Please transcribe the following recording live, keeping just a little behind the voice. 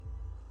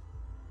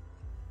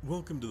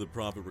Welcome to the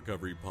Profit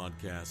Recovery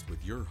Podcast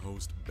with your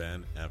host,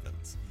 Ben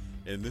Evans.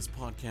 In this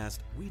podcast,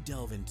 we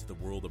delve into the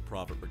world of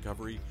profit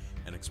recovery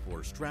and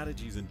explore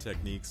strategies and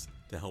techniques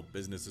to help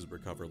businesses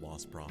recover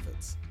lost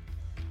profits.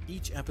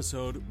 Each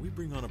episode, we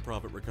bring on a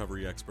profit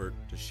recovery expert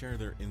to share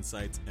their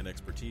insights and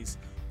expertise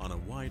on a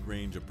wide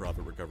range of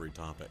profit recovery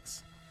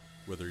topics.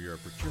 Whether you're a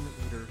procurement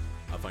leader,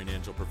 a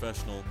financial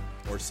professional,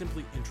 or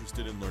simply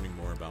interested in learning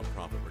more about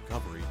profit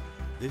recovery,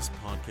 this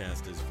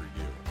podcast is for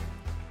you.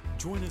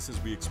 Join us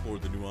as we explore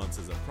the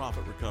nuances of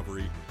profit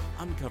recovery,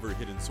 uncover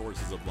hidden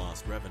sources of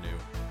lost revenue,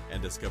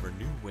 and discover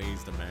new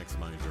ways to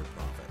maximize your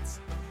profits.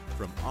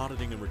 From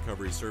auditing and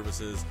recovery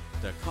services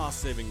to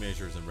cost-saving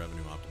measures and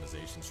revenue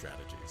optimization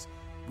strategies,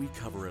 we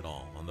cover it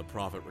all on the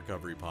Profit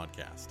Recovery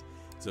Podcast.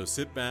 So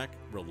sit back,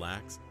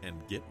 relax,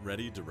 and get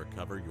ready to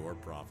recover your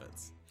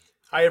profits.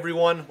 Hi,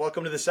 everyone.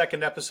 Welcome to the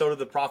second episode of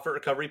the Profit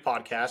Recovery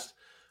Podcast.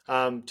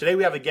 Today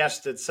we have a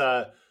guest that's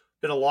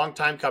been a long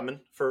time coming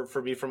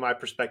for me from my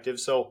perspective.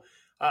 So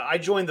I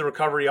joined the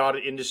recovery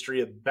audit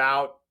industry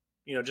about,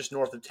 just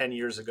north of 10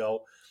 years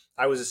ago.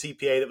 I was a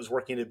CPA that was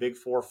working at a big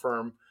four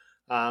firm.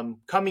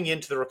 Coming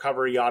into the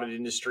recovery audit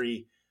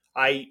industry,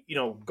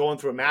 going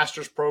through a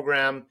master's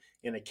program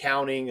in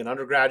accounting, an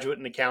undergraduate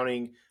in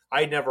accounting,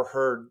 I'd never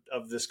heard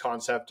of this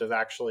concept of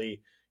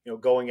actually,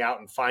 going out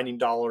and finding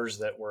dollars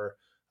that were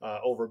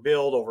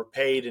overbilled,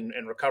 overpaid,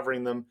 and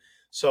recovering them.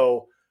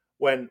 So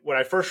when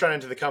I first ran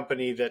into the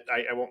company that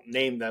I won't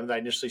name them, that I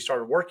initially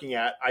started working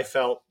at, I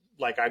felt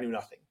like I knew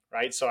nothing,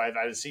 right? So I had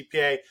a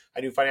CPA, I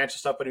knew financial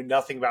stuff, but I knew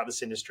nothing about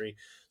this industry.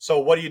 So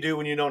what do you do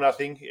when you know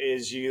nothing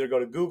is you either go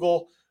to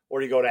Google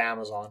or you go to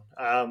Amazon.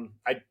 I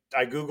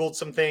Googled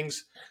some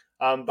things,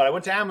 but I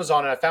went to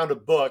Amazon and I found a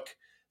book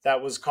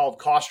that was called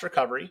Cost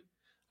Recovery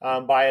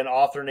by an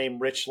author named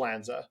Rich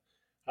Lanza.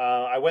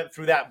 I went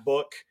through that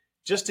book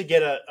just to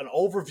get an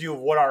overview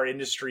of what our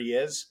industry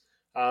is.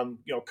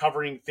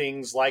 Covering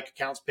things like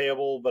accounts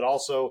payable, but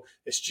also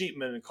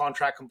escheatment and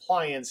contract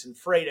compliance and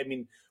freight. I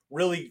mean,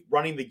 really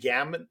running the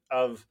gamut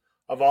of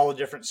all the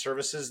different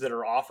services that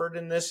are offered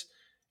in this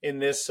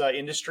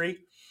industry.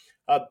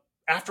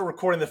 After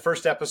recording the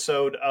first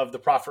episode of the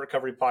Profit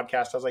Recovery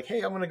Podcast, I was like,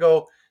 hey, I'm going to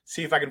go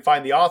see if I can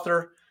find the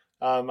author.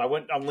 I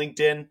went on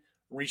LinkedIn,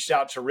 reached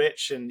out to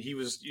Rich, and he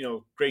was,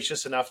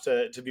 gracious enough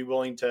to be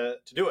willing to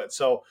do it.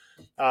 So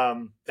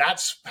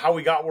that's how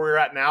we got where we're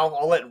at now.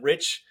 I'll let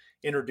Rich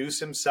introduce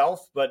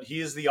himself, but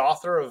he is the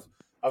author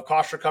of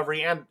Cost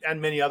Recovery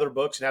and many other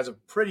books and has a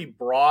pretty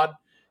broad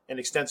and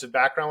extensive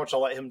background, which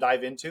I'll let him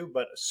dive into,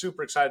 but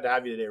super excited to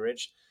have you today,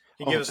 Rich.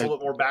 Can you give us a little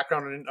bit more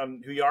background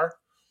on who you are?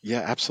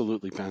 Yeah,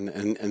 absolutely, Ben.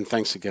 And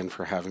thanks again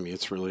for having me.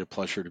 It's really a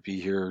pleasure to be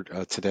here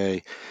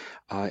today.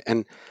 I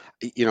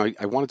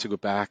wanted to go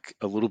back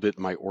a little bit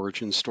in my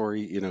origin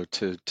story,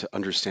 to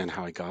understand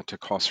how I got to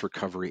cost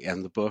recovery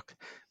and the book.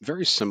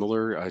 Very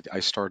similar.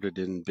 I started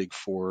in Big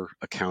Four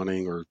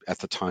accounting, or at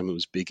the time it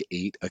was Big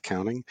Eight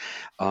accounting.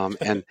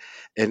 And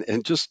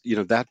just,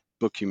 that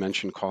book you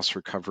mentioned, Cost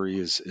Recovery,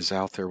 is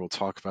out there. We'll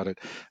talk about it.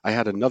 I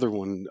had another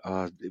one,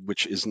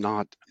 which is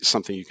not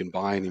something you can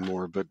buy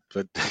anymore, but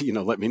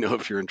let me know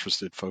if you're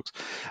interested, folks.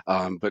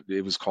 But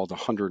it was called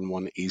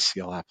 101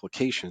 ACL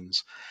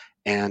Applications.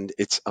 And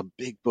it's a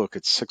big book.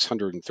 It's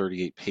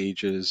 638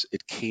 pages.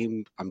 It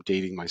came, I'm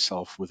dating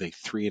myself, with a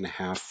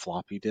 3.5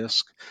 floppy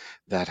disk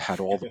that had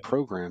all the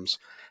programs.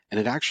 And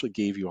it actually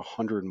gave you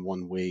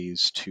 101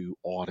 ways to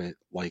audit,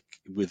 like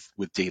with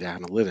data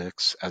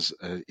analytics.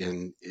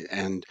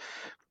 And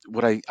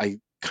what I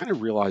kind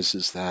of realized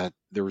is that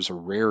there was a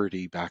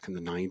rarity back in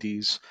the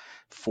 90s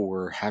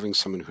for having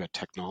someone who had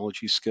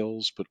technology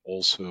skills, but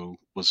also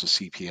was a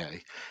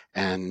CPA.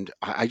 And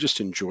I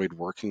just enjoyed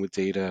working with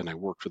data, and I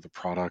worked with a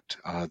product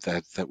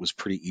that was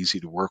pretty easy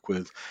to work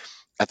with.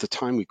 At the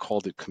time, we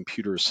called it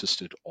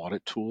computer-assisted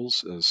audit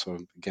tools. So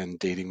again,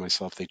 dating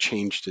myself, they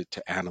changed it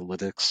to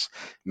analytics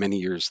many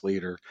years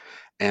later.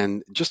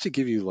 And just to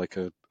give you like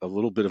a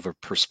little bit of a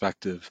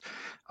perspective,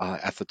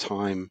 at the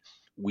time,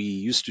 we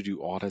used to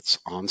do audits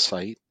on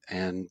site,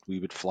 and we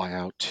would fly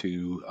out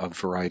to a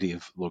variety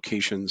of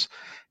locations.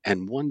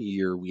 And one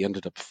year we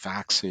ended up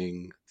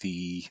faxing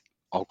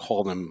I'll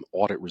call them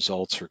audit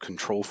results or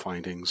control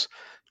findings,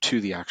 to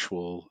the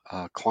actual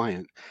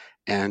client.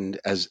 And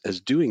as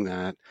doing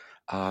that,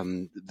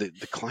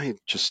 the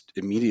client just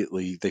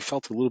immediately, they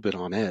felt a little bit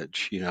on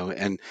edge,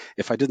 and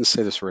if I didn't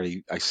say this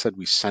already, I said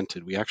we sent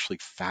it. We actually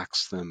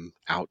faxed them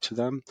out to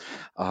them.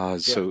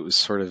 So it was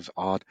sort of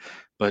odd,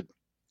 but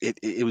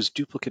it was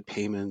duplicate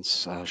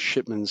payments,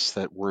 shipments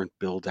that weren't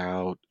billed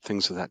out,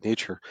 things of that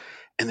nature.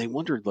 And they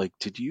wondered, like,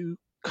 did you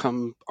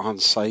come on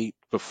site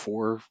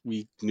before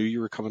we knew you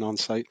were coming on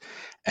site,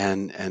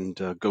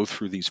 and go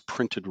through these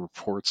printed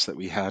reports that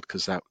we had,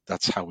 because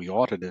that's how we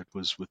audited,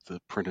 was with the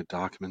printed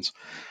documents.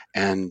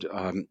 And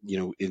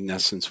in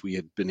essence, we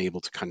had been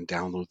able to kind of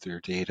download their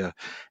data,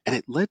 and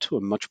it led to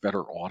a much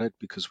better audit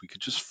because we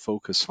could just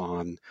focus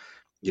on,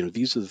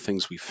 these are the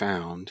things we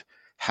found.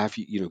 have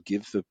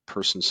give the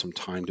person some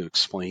time to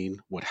explain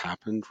what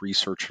happened,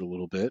 research it a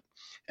little bit,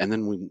 and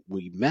then when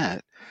we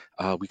met,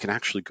 we can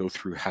actually go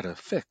through how to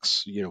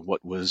fix, what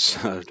was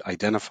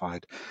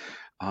identified.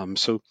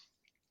 So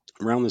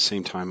around the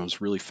same time, I was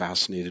really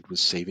fascinated with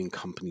saving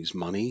companies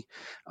money,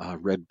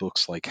 read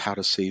books like How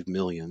to Save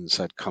Millions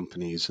at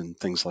Companies and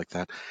things like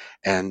that.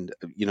 And,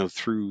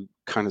 through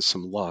kind of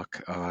some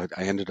luck, I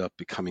ended up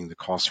becoming the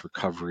cost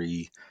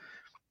recovery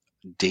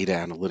data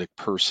analytic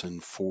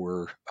person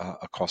for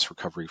a cost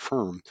recovery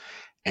firm.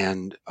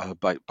 And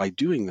by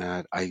doing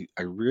that, I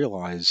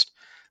realized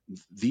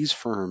these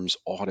firms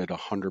audit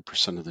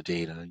 100% of the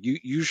data.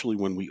 Usually,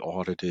 when we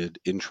audited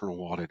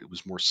internal audit, it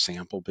was more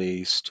sample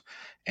based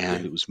Yeah.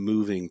 and it was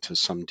moving to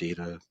some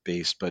data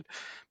based. But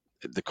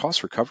the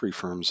cost recovery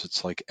firms,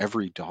 it's like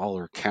every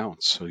dollar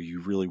counts. So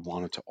you really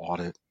wanted to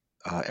audit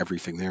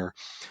everything there.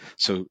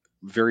 So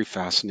very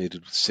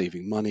fascinated with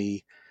saving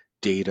money,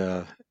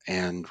 data,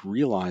 and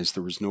realized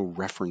there was no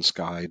reference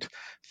guide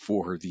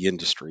for the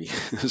industry.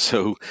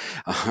 So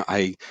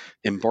I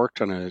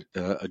embarked on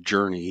a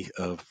journey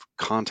of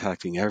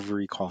contacting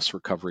every cost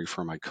recovery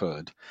firm I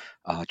could,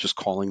 just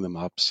calling them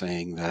up,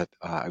 saying that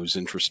I was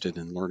interested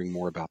in learning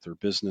more about their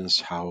business,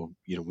 how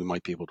we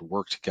might be able to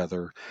work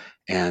together,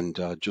 and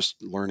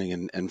just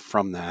learning. And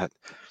from that,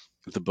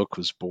 the book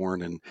was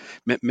born, and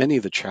many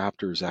of the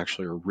chapters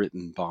actually are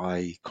written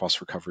by cost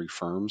recovery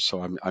firms.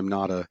 So I'm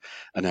not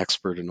an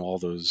expert in all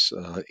those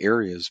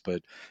areas,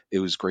 but it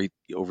was great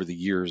over the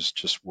years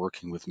just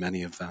working with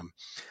many of them.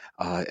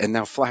 And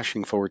now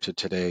flashing forward to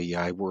today,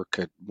 yeah, I work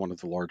at one of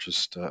the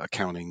largest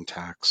accounting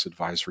tax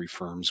advisory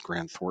firms,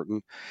 Grant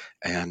Thornton,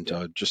 and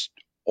Yeah. just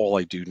all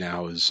I do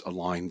now is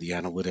align the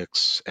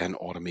analytics and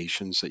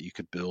automations that you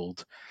could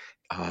build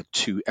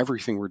to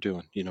everything we're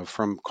doing,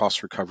 from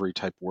cost recovery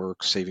type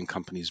work, saving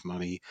companies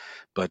money,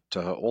 but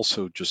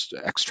also just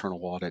external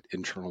audit,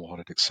 internal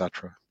audit,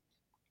 etc.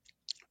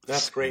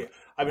 That's great.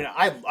 I mean,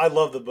 I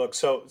love the book.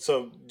 So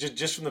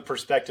just from the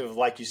perspective of,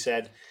 like you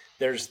said,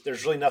 there's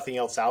really nothing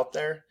else out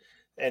there,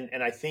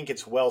 and I think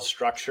it's well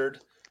structured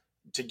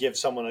to give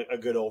someone a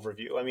good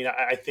overview. I mean,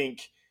 I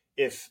think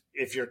if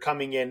you're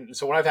coming in,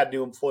 so when I've had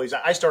new employees,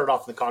 I started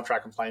off in the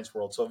contract compliance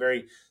world, so a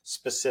very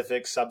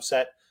specific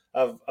subset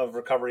of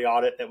recovery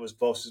audit that was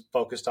both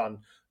focused on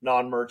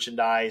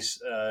non-merchandise,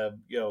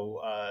 on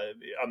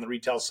the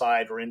retail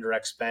side or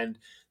indirect spend,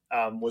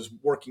 was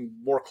working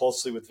more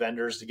closely with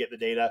vendors to get the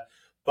data.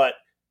 But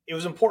it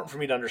was important for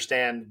me to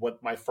understand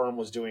what my firm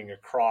was doing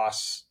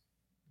across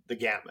the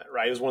gamut,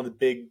 right? It was one of the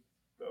big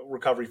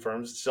recovery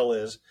firms, it still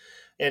is.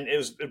 And it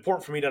was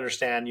important for me to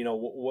understand,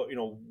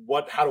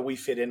 how do we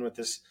fit in with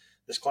this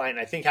client?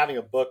 And I think having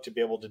a book to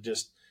be able to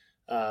just,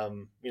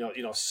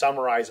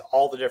 summarize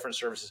all the different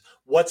services.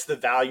 What's the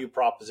value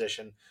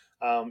proposition?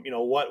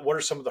 What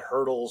are some of the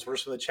hurdles? What are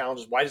some of the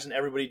challenges? Why doesn't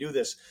everybody do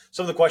this?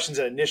 Some of the questions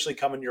that initially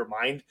come into your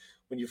mind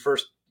when you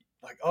first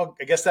oh,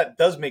 I guess that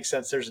does make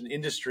sense. There's an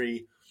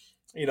industry,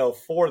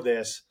 for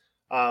this.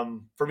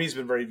 For me, has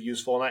been very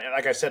useful. And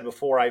like I said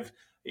before,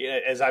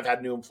 as I've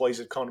had new employees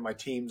that come to my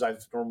teams,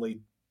 I've normally,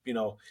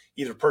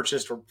 either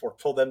purchased or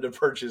told them to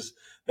purchase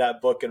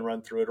that book and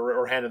run through it,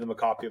 or handed them a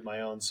copy of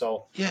my own.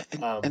 So, Yeah,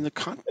 and the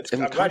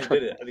I'm glad you did contract.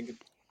 it. I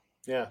think,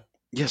 yeah,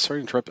 Yeah, sorry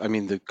to interrupt. I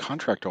mean, the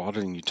contract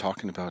auditing you're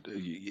talking about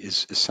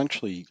is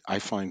essentially, I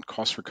find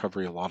cost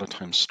recovery a lot of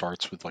times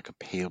starts with like a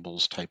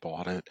payables type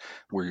audit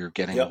where you're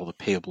getting all yep,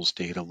 the payables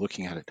data,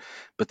 looking at it.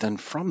 But then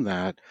from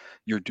that,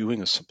 you're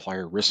doing a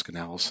supplier risk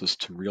analysis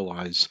to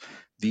realize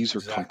these are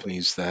exactly.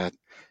 companies that,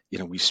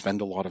 we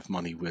spend a lot of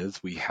money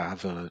with. We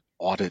have a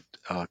audit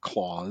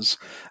clause.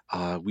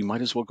 We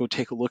might as well go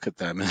take a look at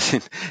them.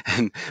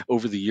 And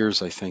over the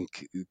years, I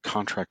think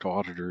contract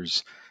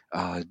auditors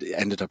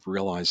ended up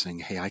realizing,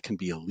 hey, I can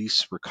be a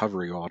lease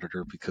recovery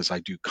auditor because I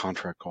do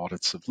contract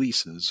audits of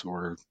leases,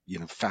 or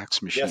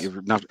fax Yes.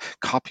 machine, not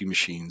copy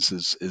machines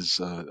is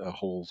a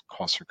whole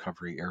cost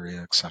recovery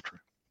area, etc.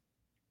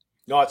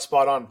 No, it's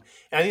spot on.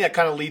 And I think that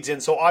kind of leads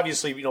in. So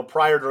obviously,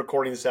 prior to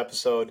recording this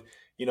episode,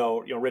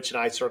 Rich and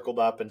I circled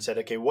up and said,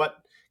 okay,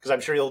 because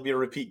I'm sure you'll be a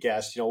repeat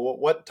guest,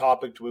 what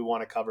topic do we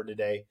want to cover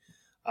today?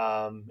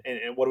 And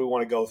what do we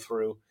want to go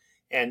through?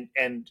 And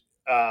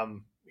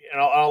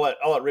I'll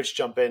let Rich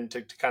jump in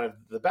to kind of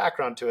the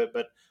background to it,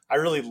 but I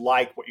really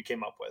like what you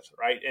came up with.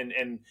 Right.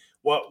 And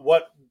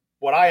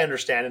what I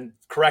understand, and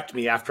correct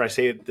me after I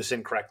say this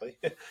incorrectly,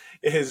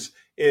 is,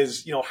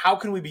 how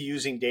can we be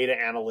using data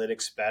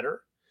analytics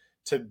better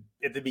to,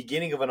 at the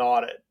beginning of an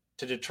audit,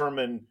 to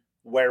determine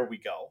where we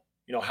go?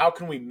 How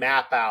can we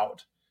map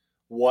out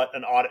what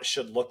an audit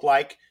should look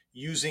like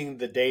using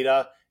the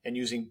data and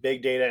using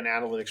big data and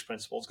analytics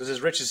principles? Because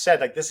as Rich has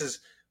said, like this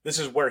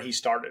is where he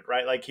started,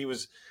 right? Like he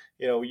was,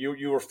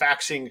 you were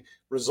faxing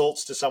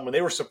results to someone.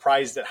 They were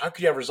surprised that how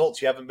could you have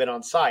results? You haven't been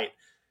on site.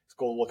 It's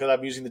cool. Look,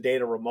 I'm using the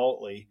data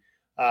remotely.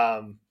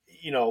 Um,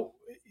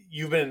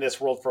 you've been in this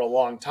world for a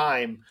long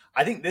time.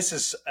 I think this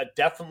is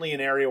definitely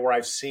an area where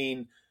I've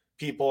seen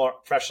people,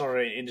 professional in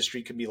the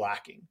industry, can be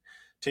lacking.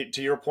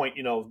 To your point,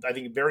 I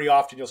think very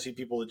often you'll see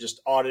people that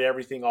just audit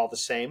everything all the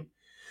same,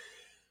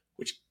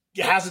 which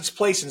it has its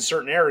place in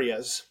certain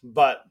areas,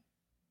 but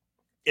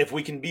if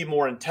we can be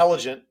more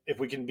intelligent, if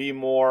we can be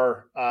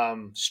more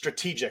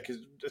strategic,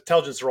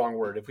 intelligence is the wrong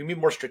word. If we can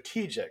be more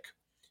strategic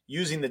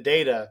using the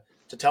data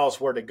to tell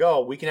us where to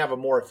go, we can have a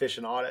more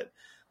efficient audit,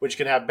 which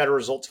can have better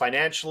results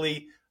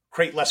financially,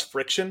 create less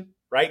friction,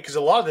 right? Because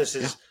a lot of this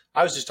Yeah. is,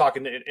 I was just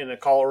talking in a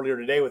call earlier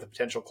today with a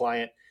potential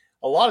client.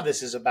 A lot of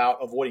this is about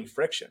avoiding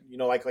friction.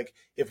 Like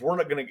if we're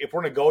going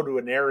to go to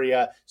an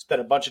area, spend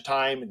a bunch of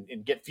time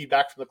and get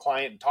feedback from the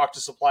client and talk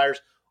to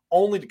suppliers,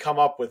 only to come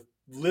up with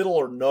little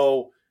or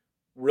no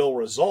real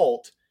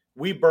result,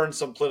 we burn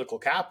some political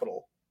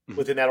capital Mhm.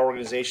 within that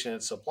organization and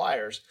its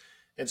suppliers.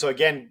 And so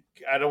again,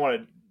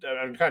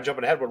 I'm kind of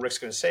jumping ahead what Rich is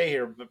going to say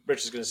here,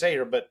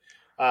 but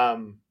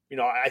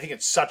I think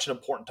it's such an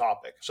important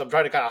topic. So I'm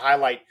trying to kind of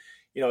highlight,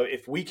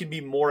 if we can be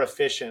more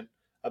efficient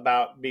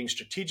about being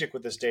strategic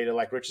with this data,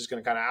 like Rich is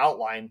going to kind of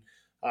outline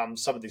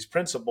some of these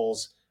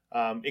principles,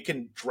 it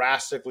can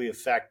drastically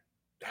affect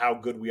how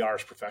good we are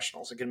as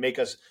professionals. It can make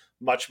us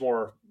much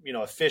more,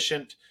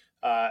 efficient,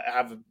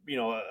 have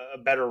a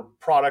better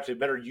product, a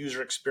better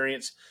user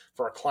experience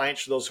for our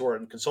clients, for those who are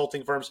in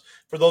consulting firms,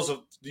 for those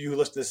of you who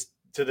listen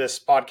to this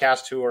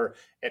podcast who are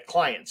at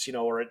clients,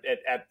 or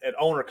at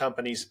owner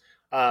companies.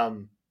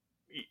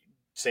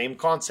 Same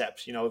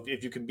concept.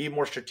 If you can be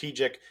more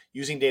strategic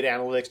using data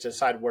analytics to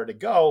decide where to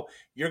go,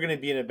 you're going to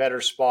be in a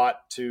better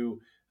spot to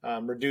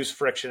reduce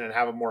friction and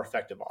have a more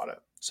effective audit.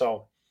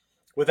 So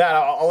with that,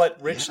 I'll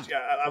let Rich.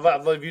 Yeah,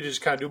 I'd love you to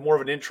just kind of do more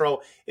of an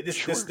intro.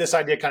 sure. This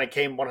idea kind of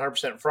came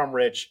 100% from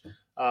Rich,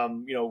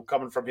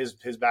 coming from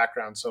his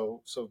background.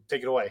 So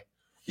take it away.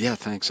 Yeah,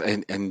 thanks.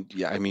 And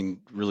yeah, I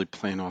mean, really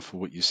playing off of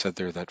what you said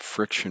there, that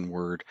friction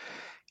word.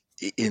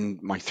 In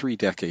my 3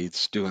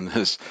 decades doing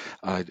this,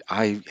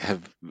 I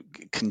have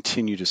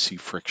continued to see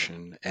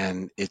friction,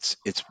 and it's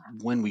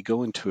when we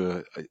go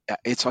into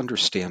it's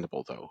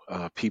understandable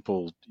though.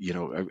 People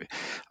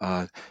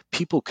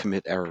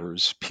commit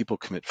errors, people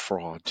commit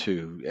fraud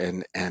too,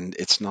 and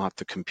it's not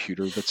the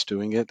computer that's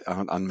doing it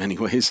on many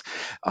ways.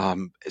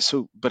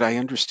 But I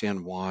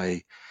understand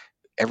why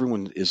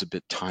everyone is a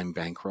bit time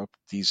bankrupt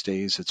these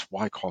days. It's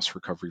why cost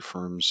recovery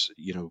firms,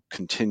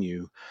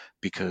 continue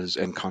because,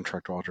 and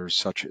contract auditors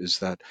such is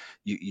that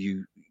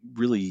you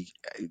really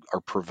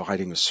are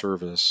providing a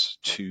service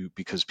to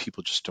because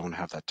people just don't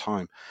have that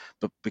time.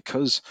 But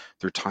because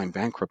they're time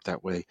bankrupt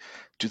that way,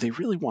 do they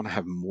really want to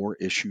have more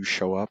issues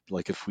show up?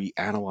 Like if we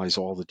analyze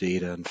all the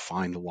data and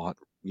find a lot,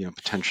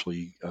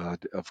 potentially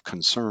of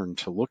concern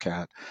to look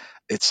at,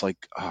 it's like,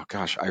 oh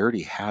gosh, I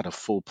already had a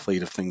full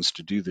plate of things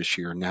to do this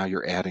year. Now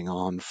you're adding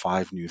on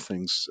 5 new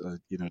things,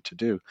 to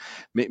do.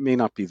 May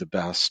not be the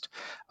best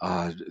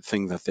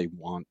thing that they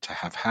want to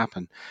have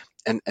happen.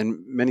 And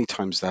many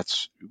times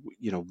that's,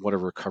 what a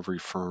recovery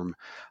firm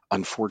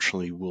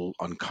unfortunately will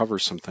uncover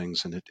some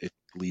things and it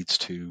leads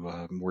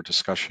to more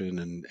discussion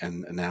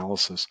and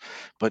analysis.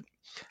 But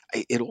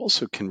it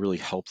also can really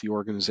help the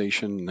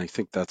organization. And I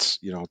think that's,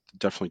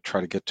 definitely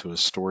try to get to a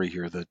story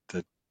here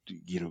that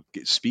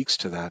speaks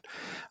to that.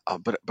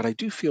 But I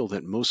do feel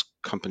that most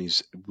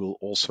companies will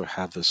also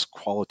have this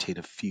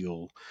qualitative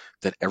feel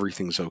that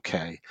everything's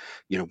okay.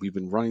 We've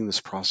been running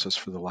this process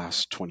for the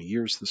last 20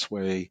 years this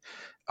way.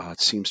 It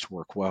seems to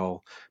work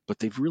well, but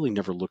they've really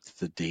never looked at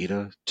the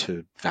data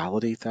to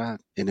validate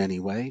that in any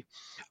way.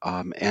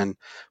 And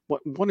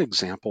one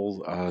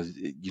example,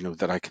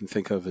 that I can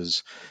think of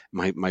is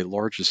my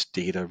largest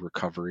data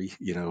recovery,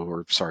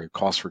 or sorry,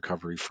 cost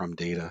recovery from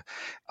data,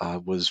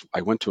 was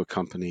I went to a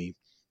company.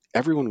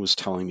 Everyone was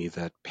telling me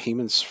that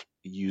payments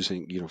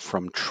using,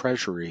 from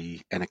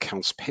treasury and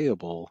accounts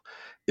payable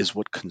is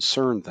what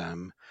concerned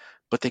them,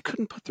 but they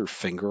couldn't put their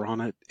finger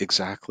on it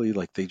exactly.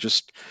 Like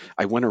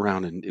I went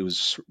around and it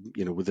was,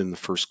 within the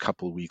first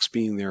couple of weeks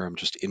being there, I'm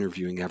just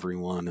interviewing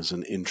everyone as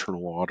an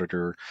internal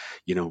auditor.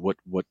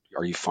 What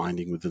are you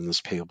finding within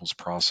this payables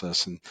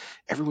process? And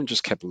everyone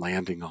just kept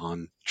landing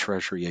on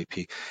treasury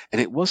AP.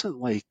 And it wasn't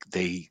like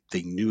they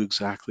knew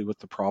exactly what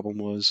the problem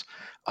was,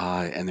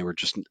 and they were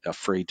just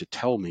afraid to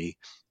tell me.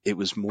 It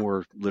was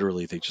more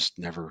literally they just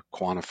never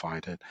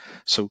quantified it.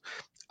 So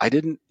I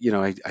didn't,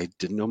 I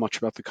didn't know much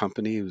about the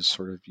company. It was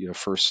sort of,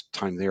 first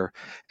time there,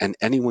 and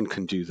anyone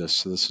can do this.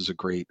 So this is a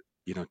great,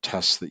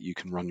 test that you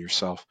can run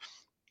yourself.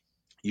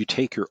 You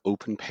take your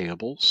open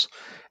payables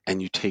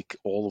and you take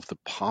all of the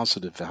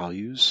positive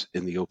values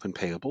in the open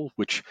payable,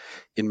 which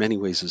in many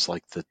ways is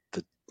like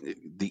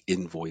the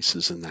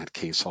invoices in that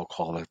case. I'll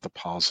call that the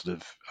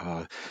positive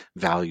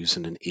values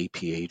in an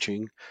AP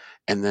aging,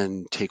 and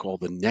then take all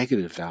the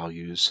negative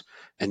values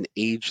and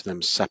age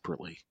them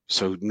separately.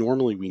 So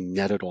normally we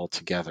net it all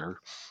together.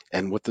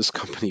 And what this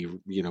company,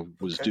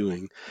 was Okay.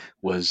 doing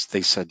was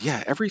they said,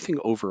 yeah, everything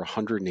over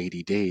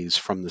 180 days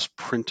from this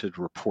printed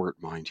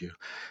report, mind you,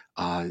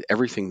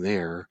 everything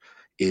there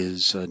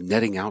is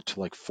netting out to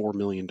like $4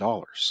 million.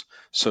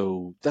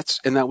 So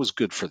that was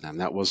good for them.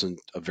 That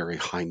wasn't a very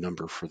high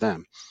number for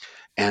them.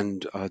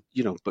 And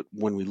but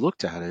when we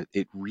looked at it,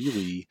 it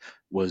really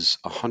was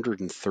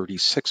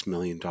 $136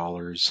 million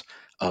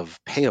of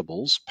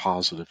payables,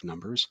 positive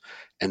numbers,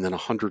 and then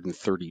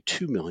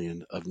 132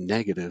 million of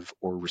negative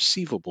or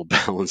receivable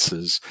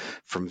balances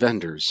from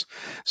vendors.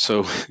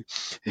 So,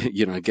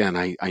 again,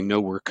 I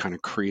know we're kind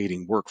of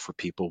creating work for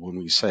people when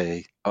we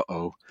say,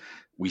 uh-oh,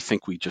 we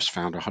think we just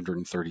found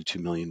 $132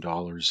 million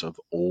of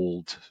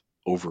old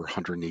over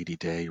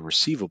 180-day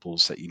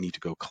receivables that you need to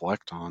go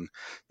collect on.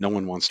 No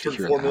one wants to Turned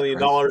hear $4 that, million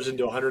right?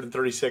 into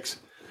 136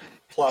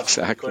 plus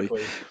pretty Exactly.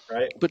 quickly,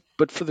 right?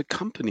 But for the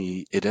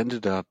company, it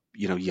ended up,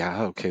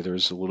 yeah, okay,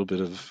 there's a little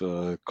bit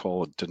of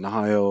call it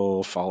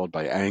denial, followed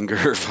by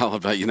anger,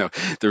 followed by,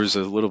 there was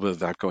a little bit of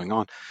that going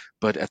on.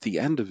 But at the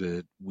end of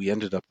it, we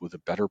ended up with a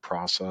better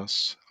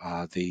process.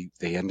 They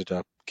ended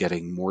up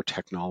getting more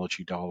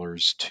technology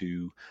dollars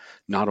to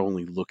not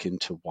only look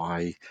into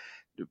why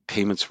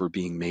payments were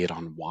being made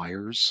on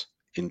wires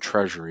in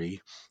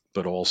Treasury,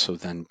 but also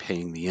then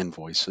paying the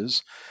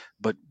invoices.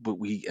 But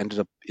we ended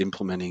up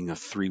implementing a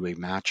three-way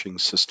matching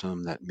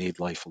system that made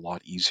life a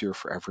lot easier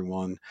for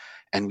everyone,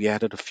 and we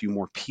added a few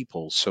more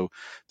people. So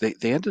they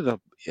ended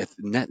up at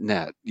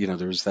net.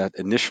 There's that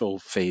initial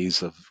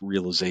phase of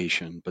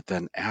realization, but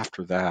then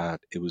after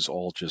that, it was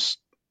all just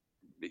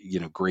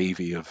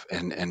gravy of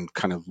and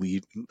kind of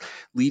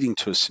leading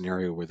to a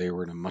scenario where they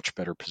were in a much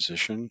better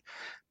position,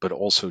 but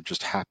also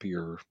just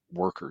happier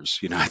workers,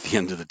 at the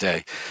end of the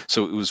day.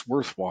 So it was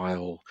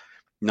worthwhile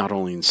not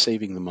only in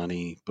saving the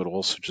money, but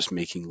also just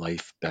making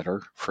life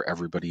better for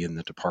everybody in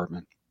the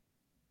department.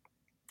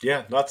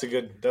 Yeah, that's a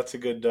good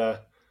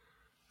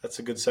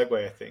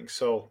segue, I think.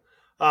 So,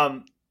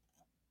 um,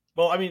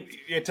 well, I mean,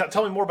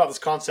 tell me more about this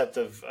concept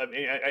of. I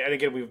mean, and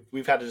again,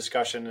 we've had a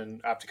discussion,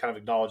 and I have to kind of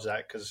acknowledge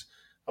that because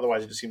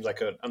otherwise, it just seems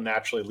like a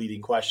naturally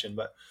leading question.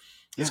 But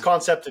this Yeah.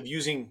 concept of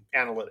using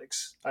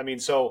analytics. I mean,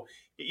 so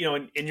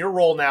in your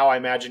role now, I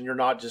imagine you're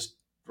not just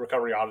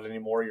recovery audit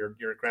anymore.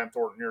 You're at Grant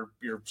Thornton.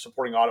 You're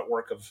supporting audit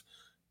work of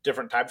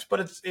different types,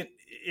 but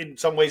in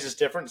some ways it's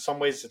different. In some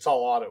ways, it's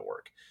all audit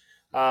work.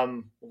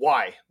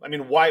 Why? I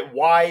mean,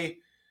 why?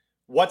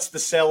 What's the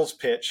sales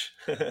pitch?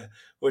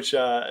 Which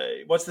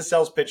what's the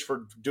sales pitch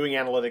for doing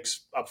analytics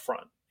up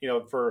front?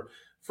 For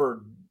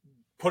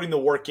putting the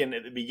work in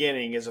at the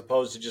beginning as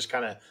opposed to just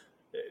kind of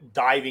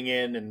diving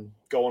in and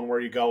going where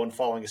you go and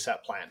following a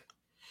set plan.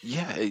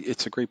 Yeah,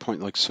 it's a great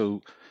point. Like,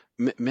 so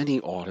many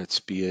audits,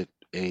 be it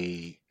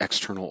a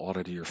external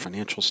audit of your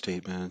financial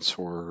statements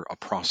or a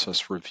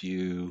process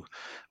review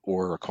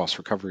or a cost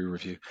recovery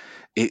review,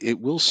 it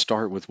will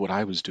start with what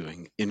I was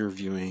doing,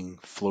 interviewing,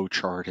 flow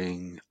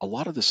charting, a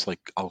lot of this,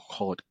 like I'll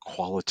call it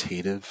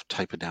qualitative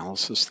type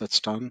analysis that's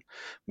done,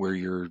 where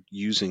you're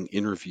using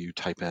interview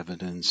type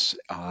evidence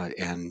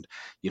and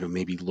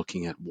maybe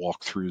looking at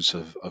walkthroughs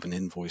of an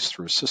invoice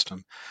through a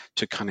system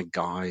to kind of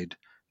guide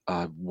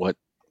what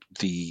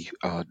the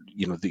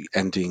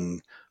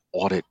ending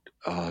audit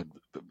uh,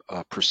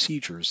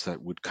 procedures that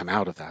would come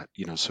out of that.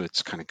 So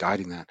it's kind of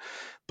guiding that,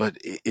 but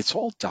it's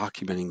all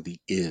documenting the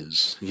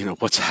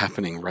what's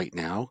happening right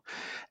now.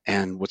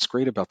 And what's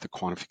great about the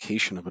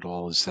quantification of it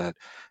all is that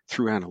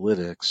through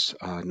analytics,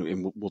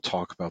 and we'll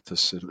talk about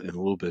this in a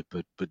little bit,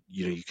 but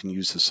you can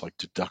use this like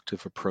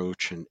deductive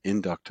approach and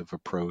inductive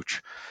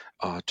approach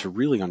to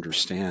really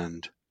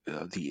understand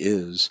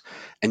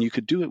and you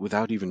could do it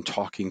without even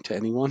talking to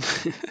anyone.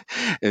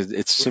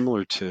 It's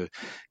similar to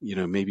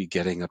maybe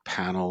getting a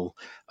panel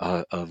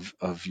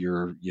of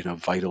your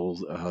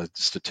vital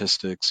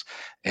statistics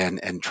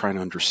and trying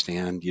to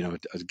understand.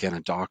 Again,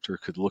 a doctor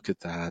could look at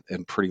that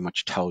and pretty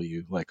much tell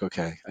you, like,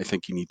 okay, I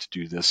think you need to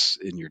do this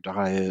in your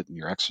diet and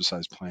your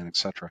exercise plan,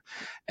 etc.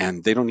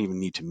 And they don't even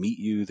need to meet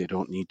you. They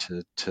don't need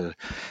to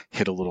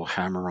hit a little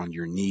hammer on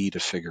your knee to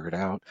figure it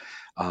out.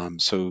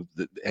 And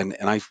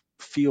I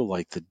feel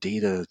like the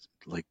data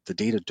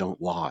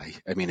don't lie.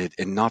 I mean,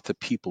 and not that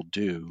people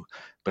do,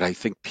 but I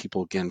think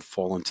people again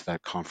fall into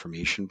that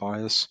confirmation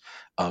bias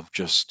of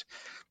just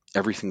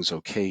everything's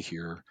okay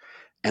here.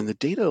 And the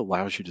data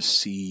allows you to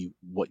see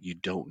what you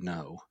don't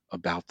know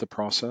about the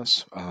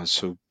process.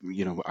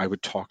 I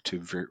would talk to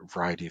a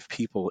variety of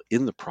people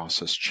in the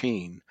process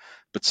chain,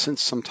 but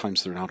since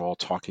sometimes they're not all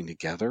talking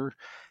together,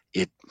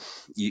 it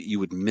you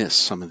would miss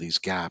some of these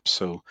gaps.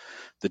 So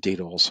the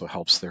data also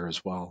helps there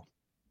as well.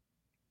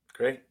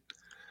 Great.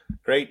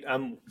 Great.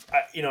 And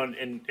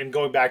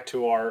going back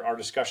to our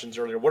discussions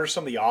earlier, what are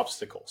some of the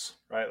obstacles,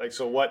 right? Like,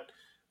 so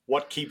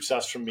what keeps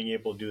us from being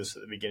able to do this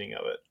at the beginning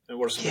of it? And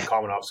what are some of Yeah, the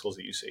common obstacles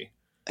that you see?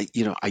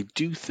 I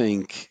do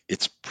think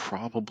it's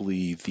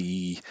probably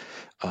the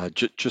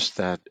just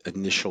that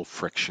initial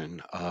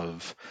friction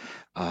of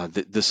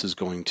this is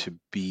going to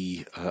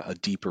be a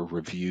deeper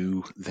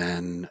review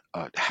than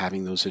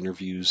having those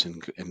interviews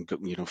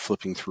and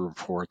flipping through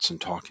reports and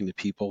talking to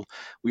people.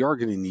 We are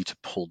going to need to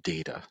pull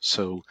data.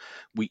 So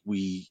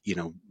we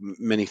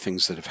many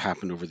things that have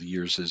happened over the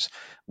years is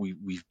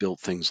we've built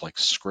things like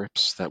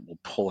scripts that will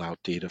pull out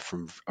data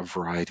from a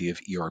variety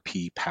of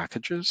ERP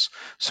packages,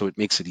 so it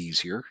makes it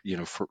easier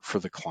for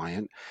the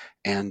client.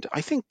 And I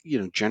think,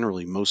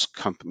 generally most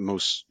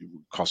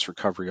cost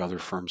recovery other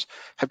firms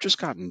have just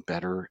gotten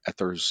better at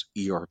those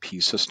ERP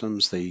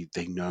systems. They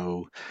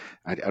know,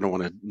 I don't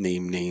want to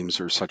name names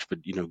or such, but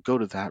go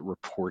to that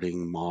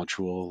reporting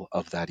module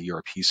of that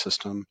ERP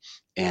system,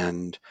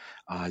 and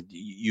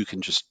you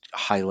can just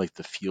highlight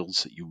the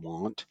fields that you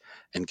want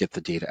and get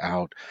the data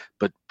out.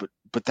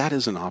 But that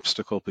is an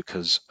obstacle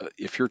because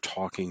if you're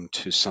talking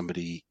to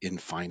somebody in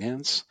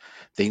finance,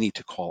 they need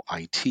to call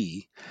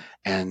IT.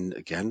 And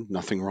again,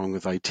 nothing wrong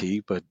with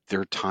IT, but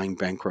they're time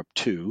bankrupt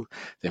too.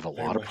 They have a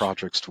Very lot of much.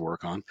 projects to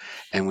work on.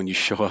 And when you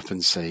show up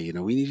and say,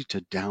 we need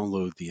to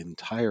download the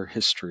entire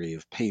history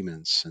of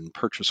payments and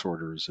purchase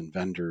orders and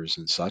vendors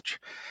and such,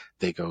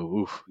 they go,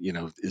 ooh,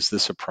 is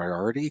this a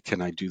priority?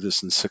 Can I do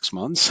this in 6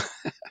 months?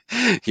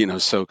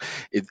 So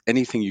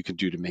anything you can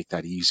do to make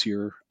that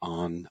easier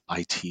on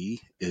IT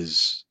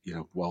is,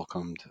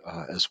 welcomed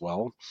as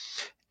well.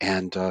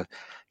 And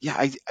yeah,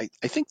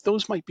 I think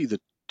those might be the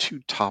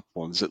two top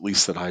ones, at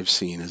least that I've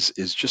seen,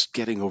 is just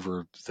getting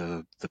over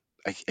the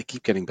I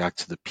keep getting back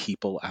to the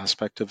people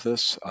aspect of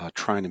this,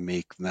 trying to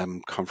make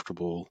them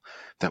comfortable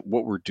that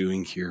what we're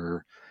doing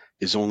here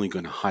is only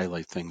going to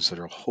highlight things that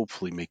will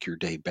hopefully make your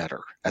day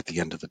better at the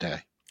end of the day.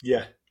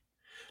 Yeah.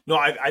 No,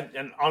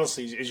 and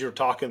honestly, as you're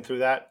talking through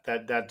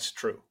that's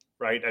true,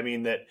 right? I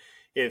mean that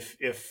if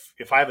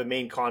I have a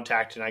main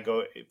contact and I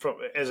go from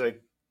as a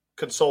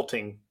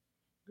consulting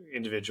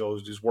individual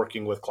who's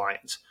working with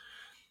clients,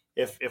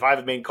 if I have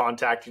a main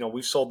contact,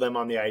 we've sold them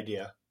on the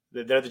idea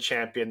that they're the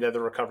champion, they're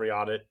the recovery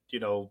audit,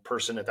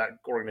 person at that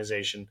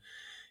organization,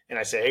 and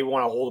I say, hey, we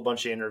want to hold a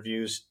bunch of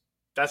interviews.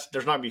 There's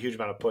not gonna be a huge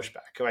amount of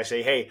pushback. If I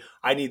say, hey,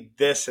 I need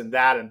this and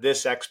that and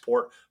this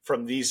export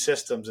from these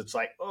systems, it's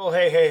like, oh,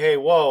 hey,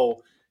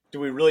 whoa, do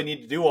we really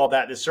need to do all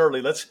that this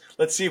early? Let's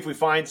see if we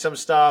find some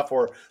stuff,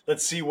 or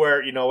let's see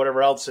where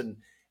whatever else. And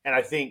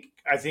I think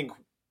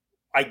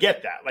I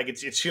get that. Like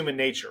it's human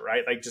nature,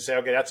 right? Like to say,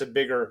 okay, that's a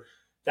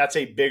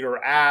bigger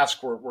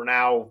ask. We're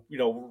now,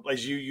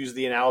 as you use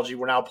the analogy,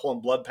 we're now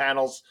pulling blood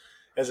panels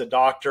as a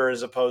doctor,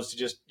 as opposed to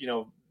just,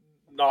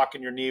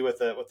 knocking your knee with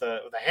a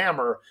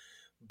hammer.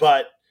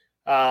 But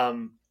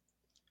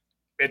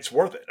it's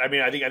worth it. I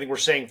mean, I think we're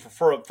saying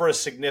for a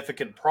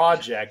significant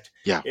project,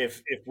 Yeah.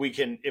 if we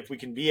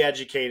can be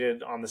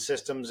educated on the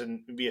systems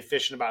and be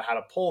efficient about how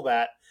to pull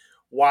that,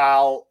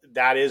 while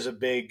that is a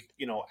big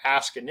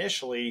ask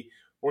initially,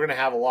 we're going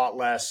to have a lot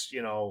less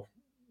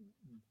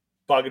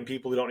bugging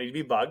people who don't need to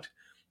be bugged,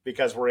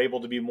 because we're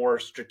able to be more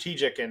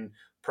strategic and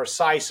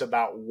precise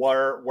about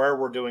where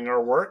we're doing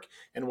our work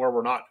and where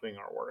we're not doing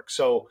our work.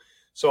 So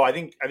I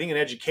think an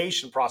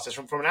education process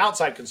from an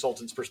outside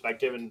consultant's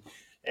perspective, and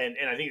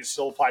I think it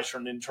still applies for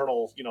an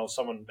internal,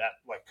 someone that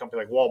like a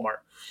company like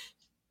Walmart.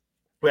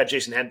 We had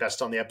Jason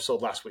Henbest on the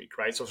episode last week,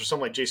 right? So for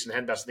someone like Jason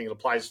Henbest, I think it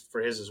applies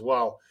for his as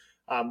well.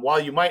 While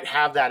you might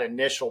have that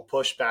initial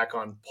pushback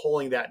on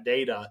pulling that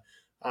data,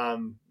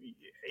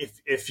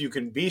 if you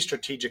can be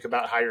strategic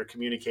about how you're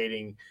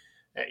communicating,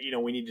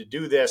 we need to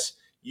do this.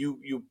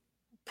 You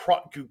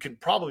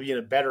could probably be in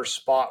a better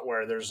spot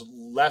where there's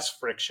less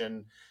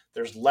friction,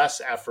 there's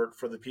less effort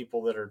for the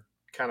people that are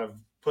kind of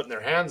putting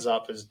their hands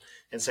up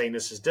and saying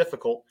this is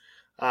difficult,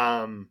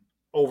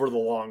 over the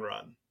long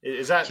run.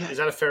 Is that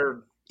Yeah. a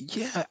fair?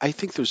 Yeah, I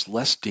think there's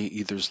less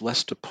data, there's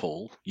less to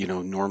pull.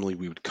 Normally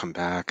we would come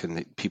back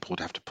and people would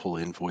have to pull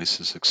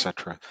invoices,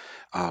 etc.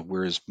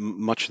 Whereas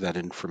much of that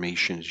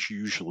information is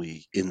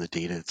usually in the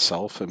data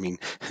itself. I mean,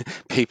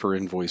 paper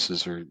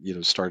invoices are,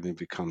 starting to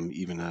become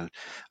even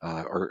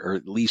or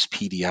at least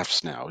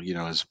PDFs now,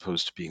 as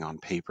opposed to being on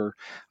paper.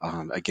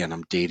 Again,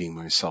 I'm dating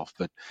myself,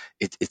 but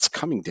it's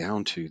coming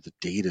down to the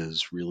data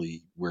is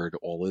really where it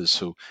all is.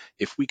 So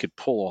if we could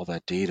pull all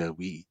that data,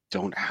 we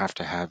don't have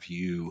to have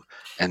you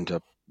end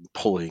up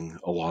pulling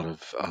a lot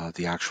of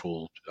the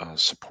actual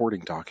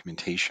supporting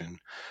documentation.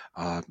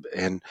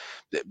 And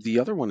the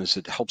other one is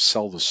it helps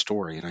sell the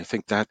story. And I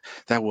think that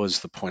was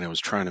the point I was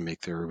trying to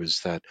make there,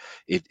 was that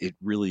it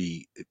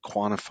really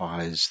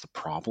quantifies the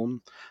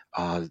problem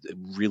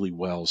really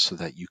well, so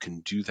that you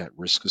can do that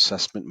risk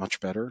assessment much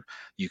better.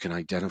 You can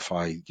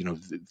identify,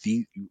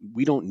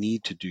 we don't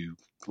need to do,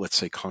 let's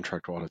say,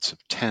 contract audits of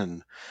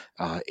 10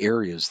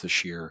 areas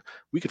this year.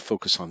 We could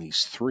focus on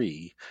these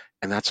three,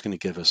 and that's going to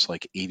give us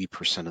like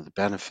 80% of the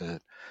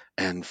benefit.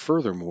 And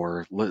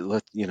furthermore,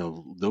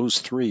 those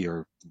three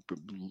are,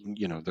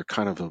 they're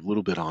kind of a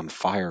little bit on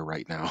fire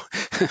right now.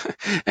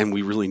 And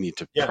we really need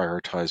to Yeah.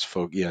 prioritize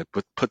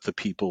put the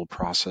people,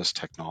 process,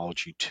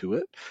 technology to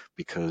it,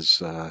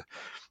 because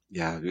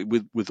yeah,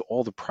 with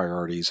all the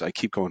priorities, I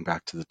keep going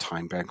back to the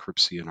time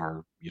bankruptcy in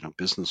our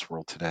business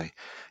world today.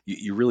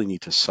 You really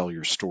need to sell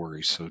your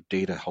story, so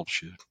data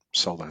helps you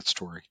sell that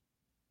story.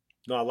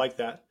 No, I like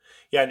that.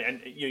 Yeah,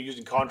 and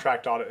using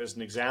contract audit as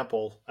an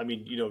example, I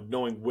mean,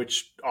 knowing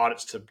which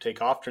audits to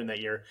take off during that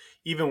year,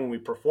 even when we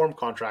perform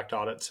contract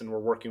audits and we're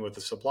working with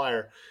the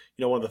supplier,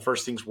 one of the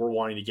first things we're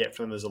wanting to get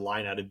from them is a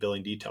line-item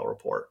billing detail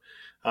report,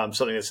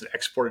 something that's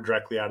exported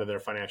directly out of their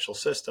financial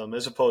system,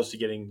 as opposed to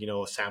getting,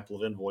 a sample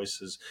of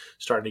invoices,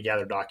 starting to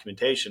gather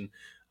documentation.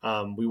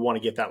 We want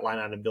to get that line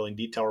item billing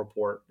detail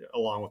report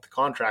along with the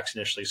contracts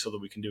initially so that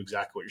we can do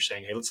exactly what you're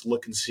saying. Hey, let's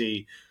look and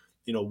see,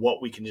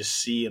 what we can just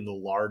see in the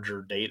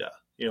larger data,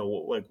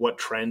 like what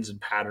trends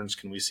and patterns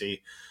can we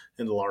see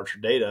in the larger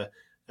data.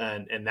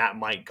 And that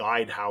might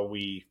guide how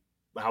we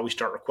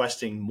start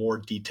requesting more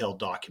detailed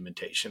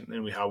documentation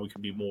and how we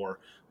can be more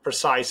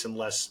precise and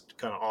less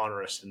kind of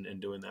onerous in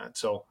doing that.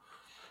 So,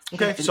 Yeah,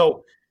 okay. and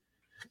So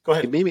go it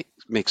ahead. may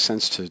make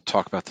sense to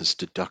talk about this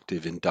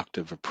deductive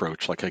inductive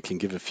approach. Like I can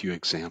give a few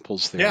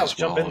examples there Yeah, let's as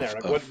jump well in there.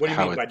 Like of what do you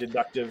how mean it. by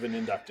deductive and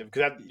inductive?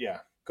 Because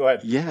go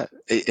ahead. Yeah,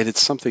 and it's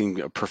something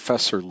a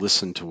professor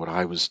listened to what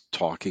I was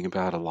talking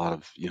about, a lot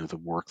of, the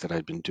work that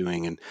I'd been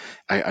doing. And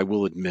I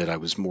will admit I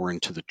was more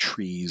into the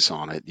trees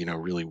on it,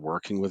 really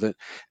working with it.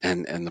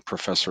 And the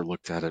professor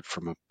looked at it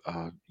from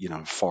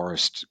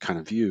forest kind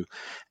of view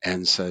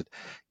and said,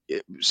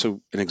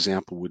 so an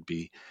example would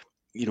be,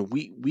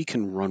 we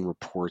can run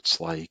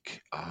reports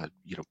like,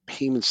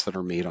 payments that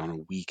are made on a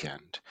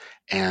weekend.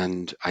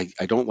 And I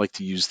don't like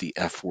to use the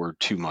F word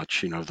too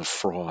much, the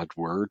fraud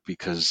word,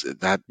 because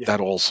Yeah. that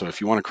also,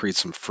 if you want to create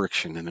some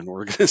friction in an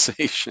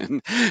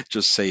organization,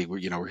 just say,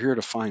 we're here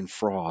to find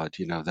fraud,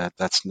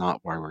 that's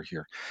not why we're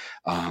here,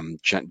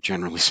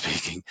 generally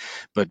speaking.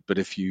 But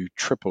if you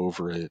trip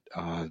over it,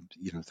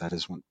 that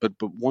is one. But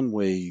one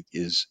way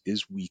is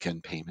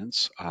weekend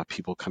payments,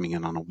 people coming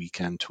in on a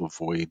weekend to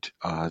avoid,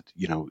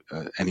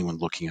 anyone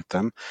looking at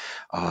them,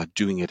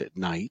 doing it at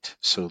night.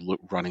 So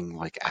running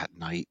like at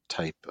night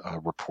type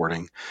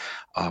reporting.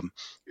 Um,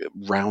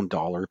 Round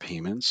dollar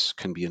payments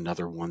can be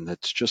another one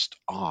that's just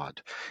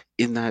odd.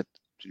 In that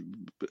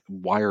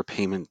wire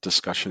payment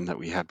discussion that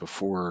we had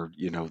before,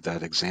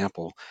 that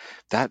example,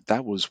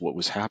 that was what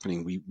was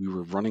happening. We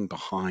were running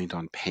behind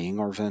on paying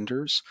our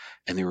vendors,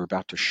 and they were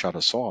about to shut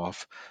us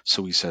off.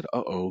 So we said,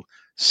 "Uh-oh,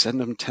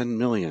 send them 10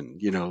 million,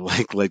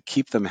 like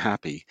keep them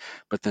happy."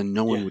 But then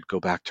no one Yeah. would go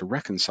back to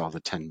reconcile the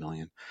 10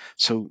 million.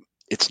 So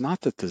it's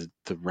not that the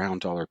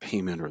round dollar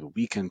payment or the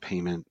weekend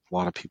payment, a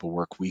lot of people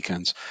work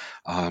weekends,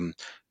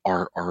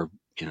 are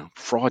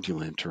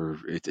fraudulent, or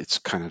it's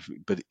kind of,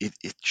 but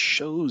it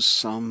shows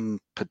some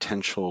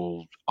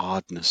potential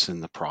oddness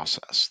in the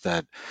process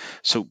that.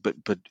 So but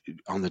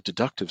on the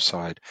deductive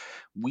side,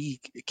 we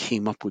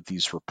came up with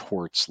these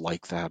reports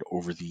like that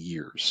over the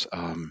years.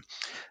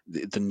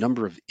 The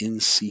number of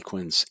in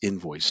sequence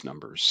invoice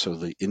numbers, so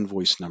the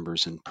invoice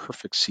numbers in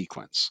perfect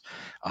sequence,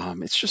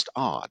 it's just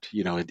odd.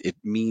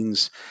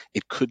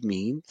 It could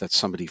mean that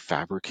somebody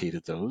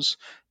fabricated those.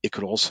 It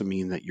could also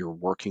mean that you're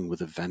working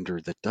with a vendor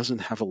that doesn't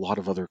have a lot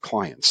of other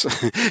clients.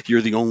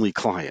 You're the only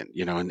client,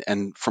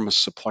 and from a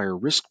supplier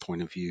risk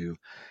point of view,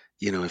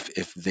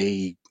 if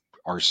they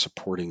are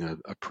supporting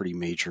a pretty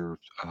major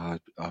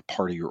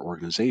part of your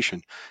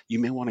organization, you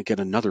may want to get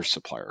another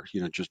supplier,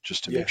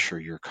 just to make Yeah. sure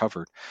you're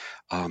covered.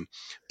 Um,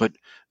 but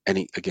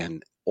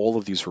again, all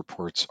of these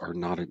reports are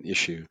not an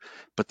issue,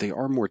 but they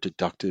are more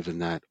deductive in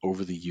that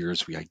over the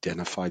years we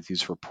identified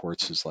these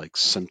reports as like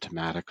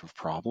symptomatic of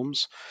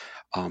problems.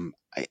 Going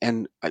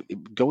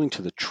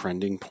to the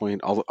trending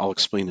point, I'll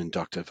explain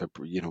inductive,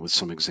 with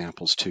some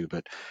examples too.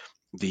 But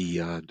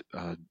the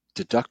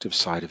deductive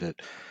side of it,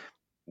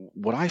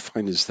 what I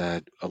find is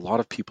that a lot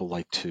of people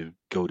like to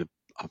go to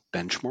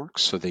benchmarks.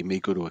 So they may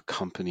go to a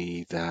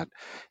company that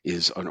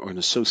is or an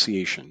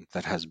association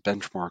that has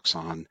benchmarks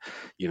on,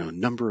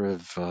 number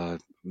of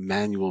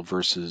manual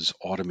versus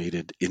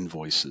automated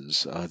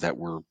invoices that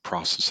we're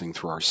processing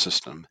through our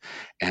system,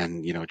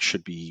 and it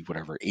should be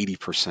whatever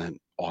 80%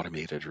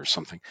 automated or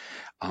something.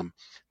 Um,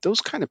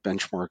 those kind of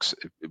benchmarks,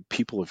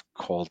 people have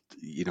called,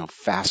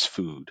 fast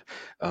food.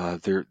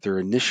 They're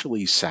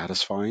initially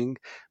satisfying,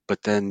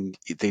 but then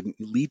they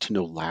lead to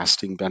no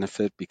lasting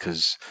benefit,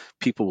 because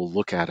people will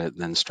look at it and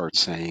then start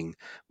saying,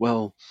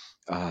 well,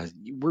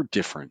 we're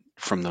different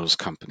from those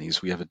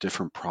companies. We have a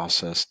different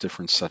process,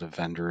 different set of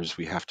vendors.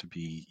 We have to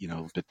be,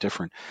 a bit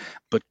different.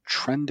 But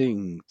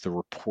trending the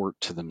report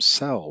to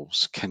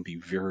themselves can be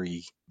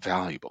very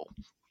valuable.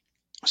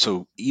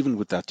 So even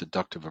with that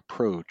deductive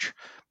approach,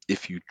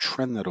 if you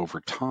trend that over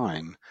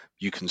time,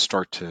 you can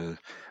start to,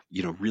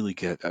 really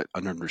get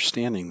an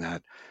understanding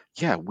that,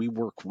 yeah, we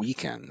work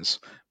weekends,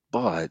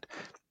 but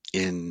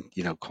in,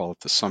 call it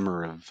the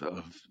summer of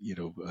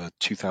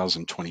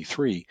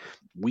 2023,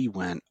 we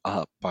went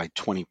up by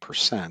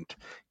 20%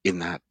 in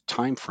that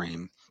time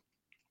frame.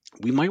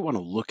 We might want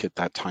to look at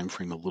that time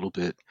frame a little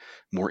bit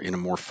more in a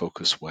more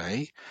focused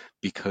way,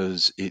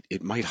 because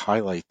it might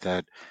highlight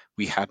that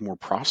we had more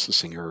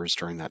processing errors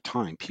during that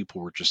time.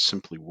 People were just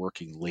simply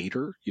working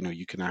later.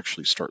 You can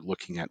actually start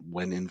looking at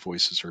when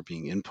invoices are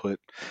being input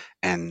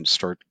and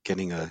start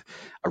getting a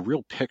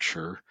real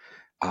picture,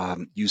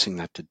 using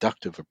that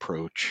deductive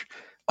approach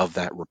of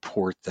that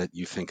report that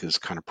you think is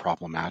kind of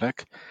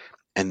problematic,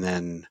 and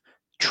then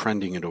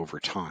trending it over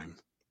time.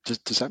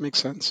 Does that make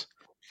sense?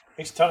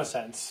 Makes a ton of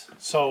sense.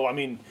 So, I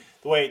mean,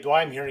 the way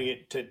I'm hearing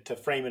it, to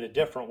frame it a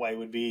different way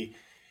would be,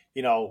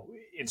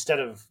 instead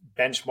of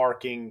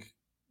benchmarking,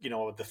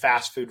 the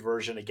fast food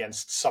version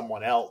against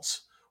someone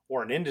else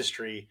or an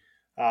industry,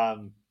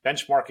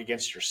 benchmark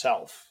against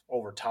yourself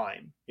over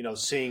time,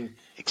 seeing,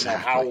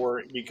 how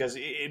Exactly. because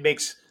it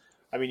makes,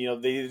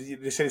 they say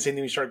the same thing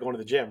when you start going to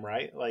the gym,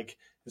 right? Like,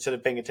 instead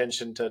of paying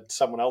attention to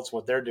someone else,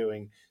 what they're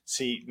doing,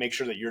 make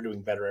sure that you're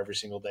doing better every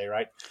single day.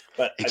 Right.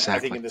 But I think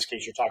Exactly. in this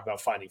case, you're talking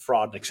about finding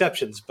fraud and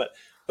exceptions, but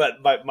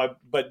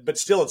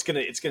still it's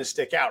going to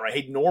stick out, right?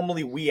 Hey,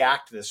 normally we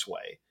act this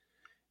way.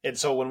 And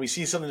so when we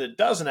see something that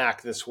doesn't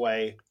act this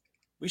way,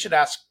 we should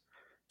ask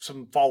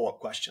some follow-up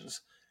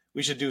questions.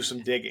 We should do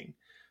some digging,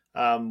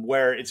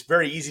 where it's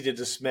very easy to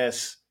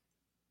dismiss,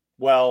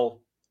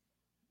 well,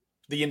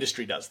 the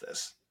industry does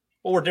this.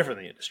 Well, we're different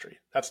than the industry.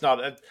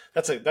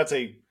 That's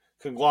a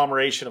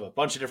conglomeration of a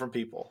bunch of different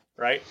people,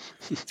 right?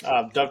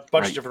 A bunch of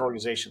Right. different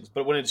organizations.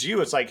 But when it's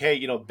you, it's like,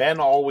 hey, Ben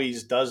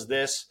always does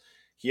this.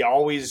 He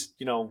always,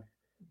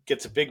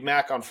 gets a Big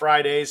Mac on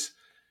Fridays.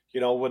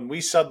 When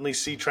we suddenly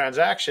see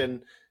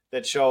transaction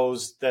that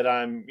shows that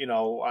I'm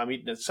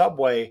eating at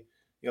Subway,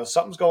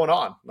 something's going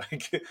on.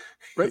 Like,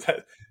 Right.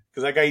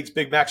 because that guy eats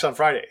Big Macs on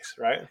Fridays,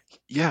 right?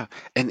 Yeah,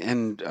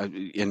 and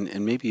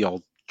maybe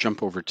I'll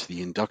jump over to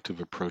the inductive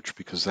approach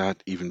because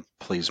that even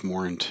plays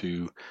more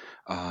into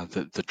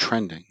the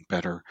trending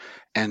better,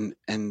 and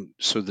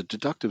so the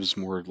deductive is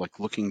more like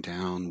looking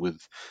down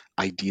with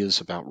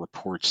ideas about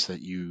reports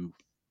that you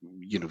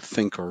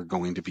think are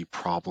going to be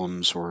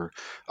problems or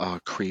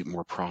create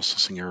more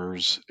processing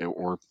errors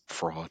or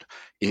fraud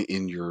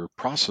in your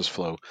process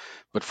flow.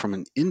 But from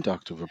an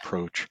inductive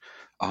approach,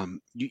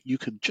 you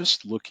could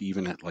just look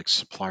even at like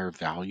supplier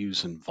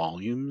values and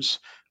volumes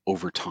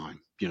over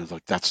time.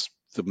 Like that's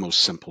the most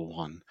simple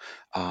one.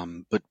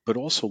 But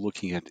also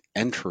looking at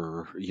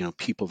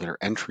people that are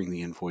entering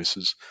the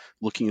invoices,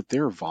 looking at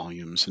their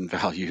volumes and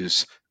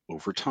values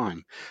over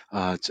time.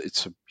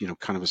 It's a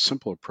kind of a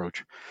simple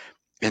approach.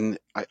 And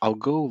I'll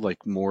go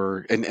like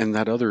more, and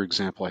that other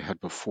example I had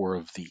before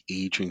of the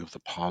aging of the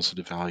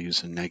positive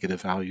values and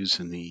negative values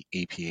in the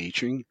AP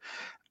aging.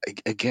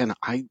 Again,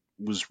 I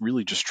was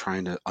really just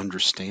trying to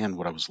understand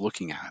what I was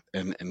looking at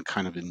and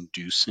kind of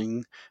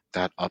inducing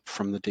that up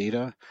from the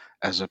data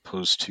as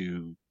opposed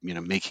to,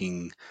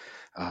 making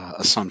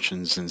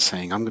assumptions and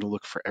saying, I'm going to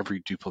look for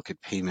every duplicate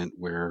payment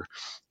where,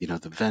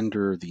 the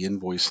vendor, the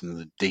invoice, and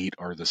the date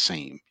are the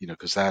same,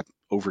 because that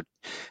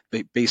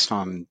based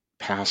on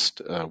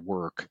past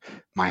work,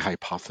 my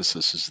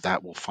hypothesis is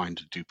that we'll find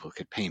a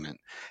duplicate payment.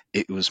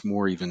 It was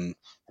more even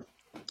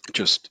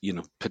just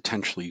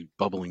potentially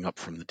bubbling up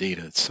from the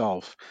data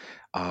itself.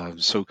 A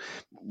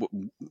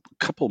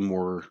couple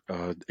more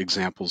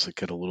examples that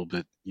get a little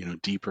bit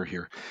deeper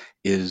here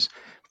is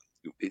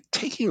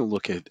taking a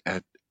look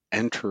at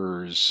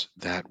enters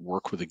that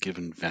work with a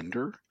given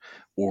vendor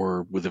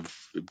or with a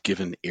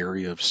given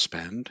area of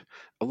spend.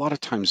 A lot of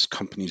times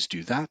companies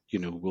do that.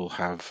 We'll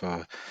have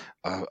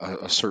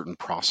a certain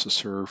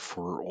processor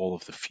for all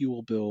of the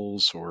fuel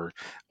bills or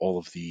all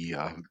of the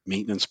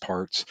maintenance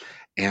parts,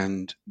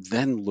 and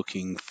then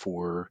looking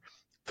for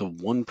the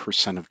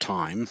 1% of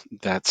time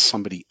that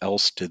somebody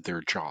else did their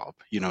job,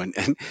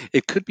 and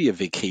it could be a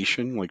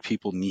vacation, like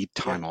people need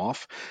Yeah. time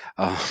off.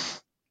 Uh,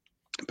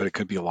 but it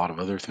could be a lot of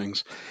other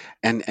things.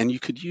 And you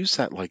could use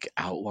that like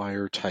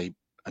outlier type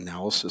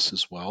analysis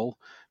as well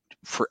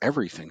for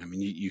everything. I mean,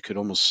 you could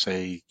almost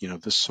say,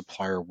 this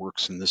supplier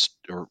works in this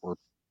or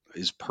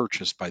is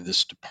purchased by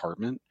this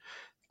department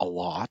a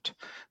lot,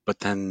 but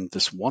then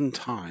this one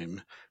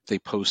time they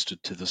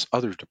posted to this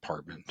other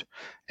department.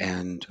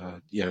 And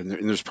and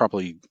there's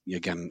probably,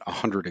 again,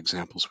 100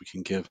 examples we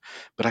can give.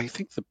 But I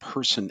think the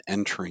person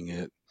entering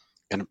it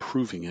and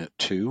approving it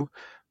too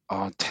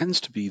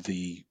tends to be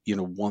the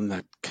one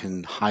that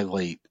can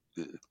highlight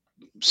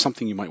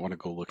something you might want to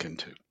go look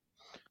into.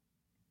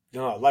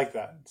 No, I like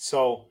that.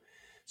 So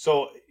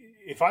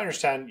if I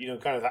understand,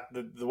 kind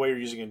of the way you're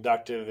using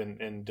inductive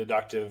and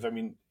deductive,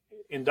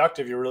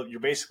 inductive, you're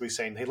basically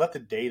saying, hey, let the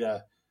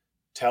data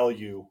tell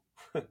you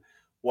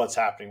what's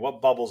happening,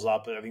 what bubbles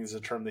up. I think is a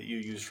term that you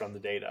use from the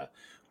data.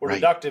 Where Right.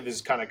 deductive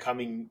is kind of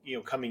coming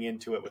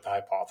into it with a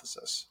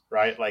hypothesis,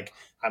 right? Like,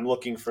 I'm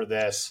looking for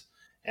this,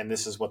 and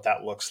this is what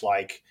that looks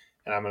like,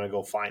 and I'm going to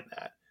go find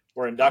that.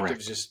 Where inductive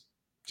is Correct.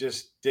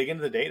 just dig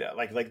into the data,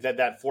 like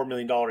that $4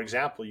 million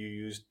example you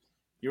used.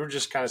 You were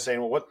just kind of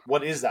saying, well,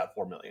 what is that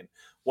 4 million?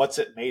 What's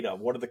it made of?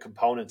 What are the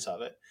components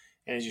of it?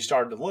 And as you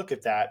started to look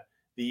at that,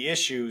 the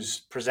issues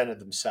presented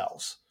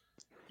themselves.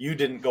 You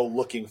didn't go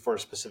looking for a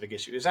specific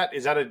issue. Is that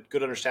a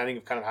good understanding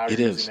of kind of how It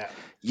you're using is. that?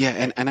 Yeah,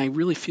 Okay, and I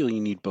really feel you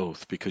need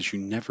both because you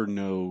never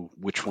know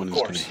which of one is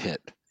going to course.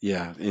 hit.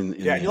 Yeah, in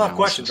Yeah, the and you'll have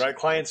questions, analysis. right?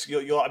 Clients,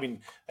 you'll.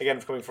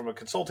 Again, coming from a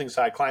consulting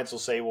side, clients will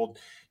say, "Well,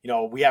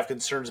 we have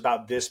concerns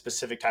about this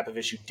specific type of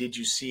issue. Did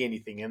you see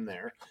anything in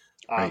there?"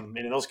 Right. And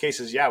in those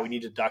cases, yeah, we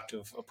need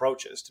deductive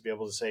approaches to be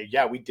able to say,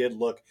 "Yeah, we did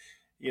look.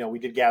 We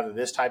did gather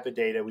this type of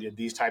data. We did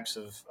these types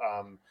of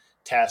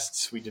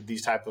tests. We did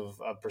these type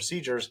of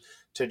procedures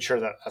to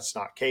ensure that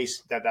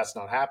that's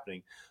not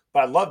happening." But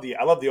I love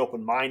the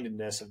open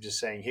mindedness of just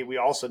saying, "Hey, we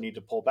also need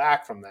to pull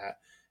back from that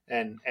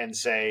and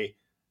say,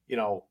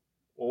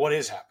 well, what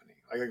is happening?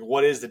 Like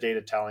what is the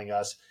data telling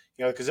us?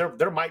 Because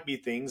there might be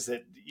things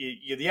that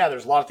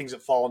there's a lot of things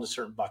that fall into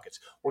certain buckets.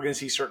 We're going to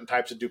see certain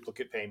types of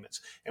duplicate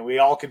payments, and we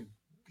all could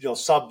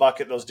sub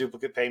bucket those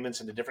duplicate payments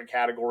into different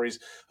categories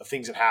of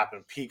things that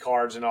happen. P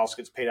cards and also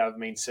gets paid out of the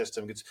main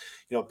system, gets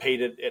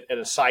paid at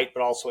a site,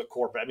 but also at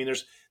corporate. I mean,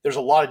 there's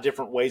a lot of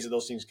different ways that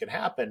those things can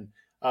happen.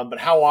 But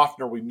how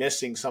often are we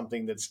missing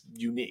something that's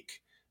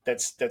unique?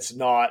 That's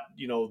not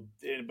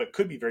but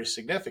could be very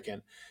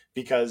significant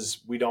because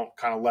we don't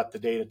kind of let the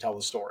data tell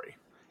the story.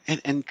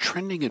 And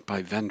trending it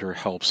by vendor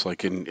helps,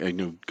 like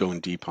going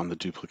deep on the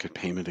duplicate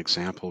payment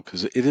example,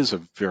 because it is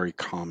a very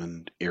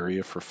common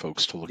area for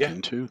folks to look Yeah,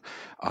 into,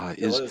 it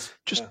is is.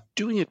 just Yeah,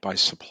 doing it by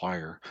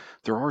supplier.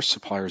 There are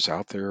suppliers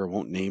out there, I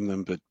won't name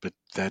them, but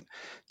that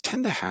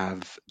tend to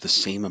have the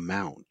same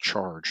amount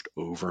charged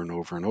over and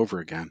over and over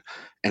again.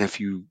 And if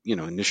you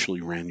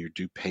initially ran your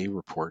due pay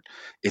report,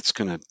 it's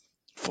going to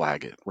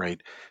flag it,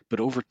 right? But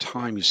over yeah,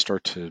 time, you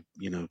start to,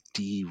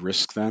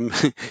 de-risk them,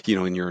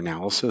 in your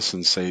analysis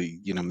and say,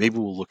 maybe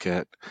we'll look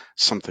at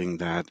something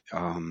that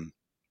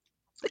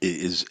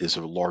is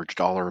a large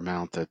dollar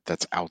amount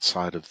that's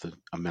outside of the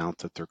amount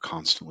that they're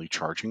constantly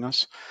charging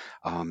us.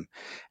 Um,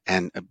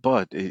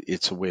 but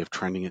it's a way of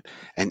trending it.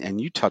 And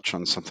you touched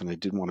on something I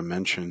did want to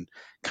mention,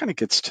 kind of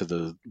gets to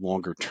the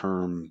longer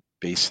term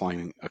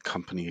baselining a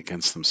company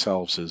against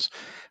themselves is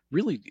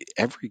really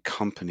every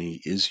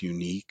company is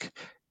unique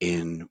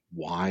in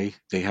why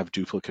they have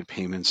duplicate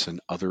payments and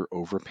other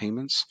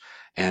overpayments.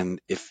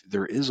 And if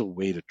there is a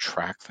way to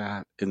track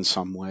that in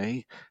some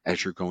way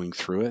as you're going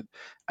through it,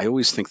 I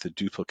always think the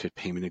duplicate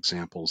payment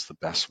example is the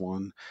best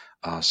one.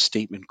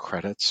 Statement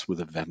credits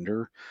with a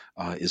vendor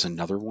is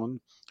another one.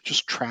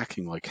 Just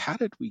tracking, like, how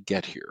did we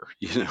get here?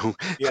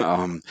 yeah,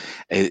 Um,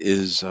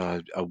 is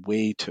a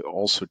way to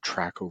also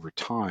track over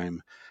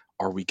time.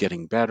 Are we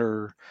getting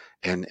better?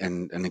 And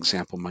an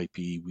example might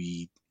be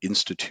we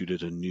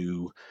instituted a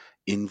new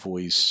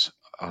invoice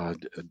uh,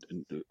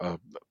 uh,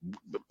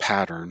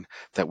 pattern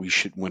that we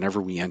should, whenever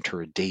we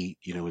enter a date,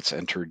 it's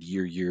entered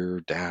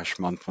year, dash,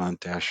 month,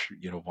 dash,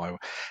 why,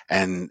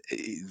 and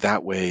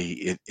that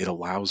way it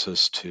allows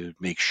us to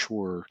make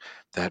sure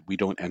that we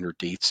don't enter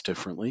dates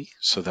differently,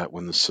 so that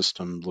when the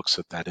system looks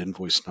at that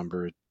invoice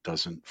number, it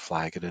doesn't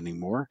flag it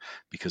anymore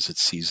because it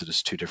sees it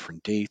as two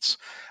different dates.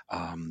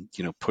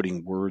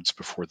 Putting words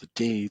before the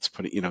dates,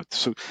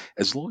 so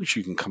as long as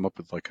you can come up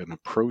with like an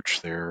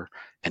approach there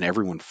and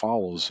everyone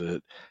follows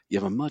it, you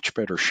have a much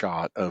better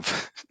shot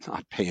of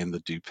not paying the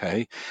due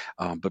pay,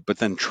 but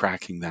then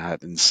tracking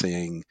that and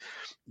saying,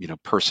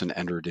 person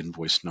entered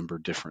invoice number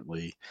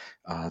differently.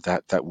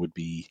 That would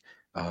be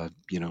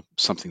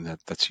something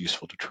that's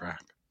useful to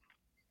track.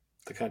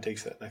 that kind of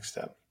takes that next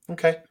step.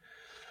 Okay.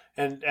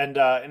 And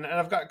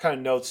I've got kind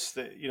of notes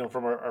that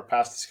from our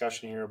past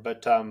discussion here,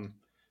 but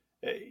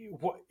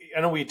I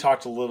know we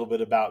talked a little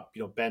bit about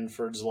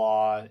Benford's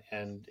law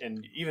and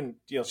even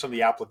some of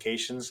the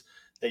applications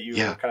that you were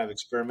Yeah. kind of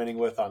experimenting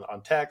with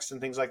on text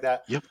and things like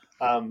that. Yep.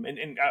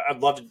 And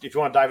I'd love to, if you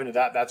want to dive into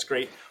that, that's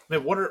great. I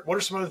mean, what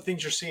are some other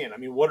things you're seeing? I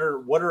mean, what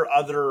are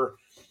other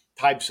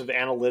types of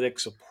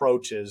analytics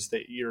approaches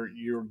that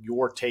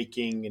you're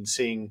taking and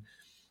seeing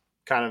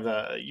kind of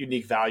a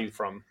unique value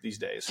from these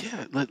days?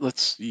 Yeah,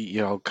 let's,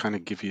 I'll kind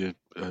of give you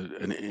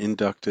an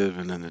inductive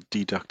and then a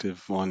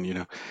deductive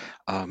one.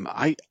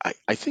 I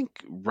think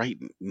right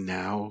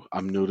now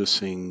I'm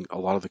noticing a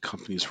lot of the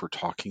companies we're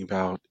talking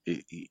about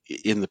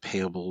in the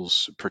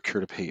payables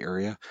procure to pay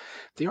area,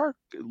 they are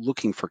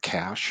looking for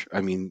cash.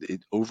 I mean,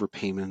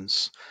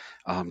 overpayments,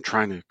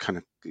 trying to kind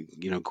of,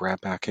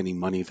 grab back any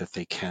money that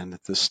they can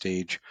at this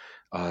stage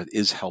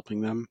is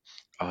helping them.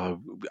 Uh,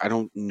 I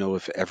don't know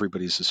if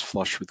everybody's as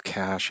flush with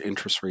cash.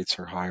 Interest rates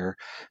are higher,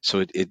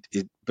 so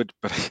but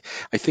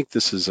I think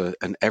this is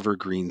an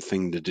evergreen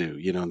thing to do.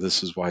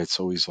 This is why it's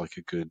always like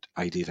a good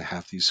idea to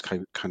have these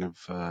kind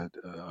of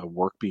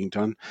work being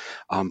done.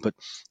 But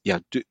yeah,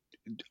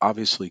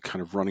 obviously,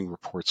 kind of running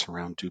reports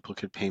around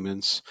duplicate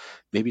payments,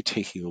 maybe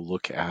taking a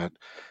look at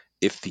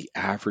if the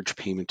average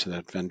payment to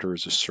that vendor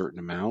is a certain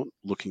amount,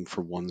 looking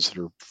for ones that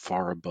are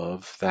far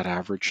above that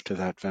average to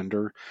that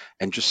vendor,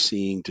 and just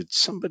seeing, did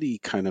somebody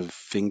kind of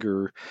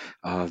finger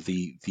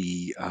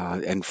the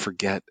and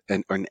forget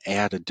and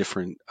add a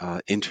different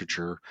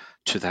integer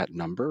to that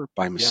number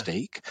by Yeah.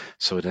 mistake,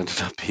 so it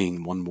ended up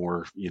being one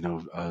more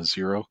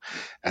zero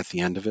at the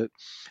end of it.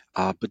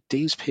 But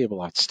days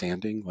payable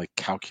outstanding, like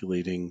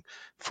calculating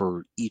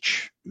for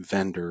each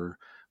vendor,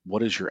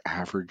 what is your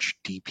average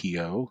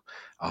DPO?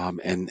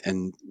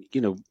 And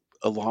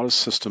a lot of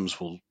systems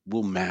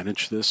will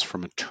manage this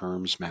from a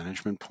terms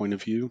management point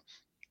of view,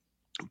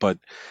 but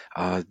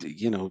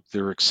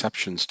there are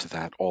exceptions to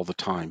that all the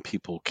time.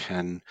 People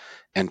can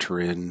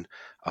enter in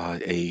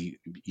a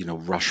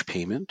rush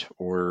payment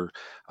or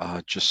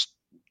just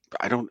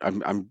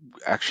I'm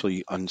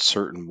actually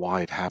uncertain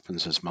why it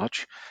happens as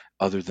much,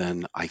 other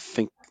than I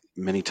think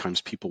many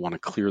times people want to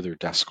clear their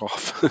desk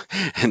off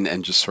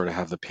and just sort of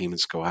have the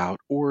payments go out,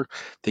 or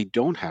they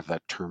don't have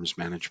that terms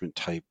management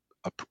type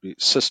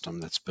system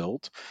that's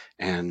built,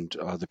 and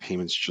the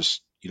payments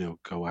just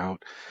go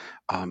out.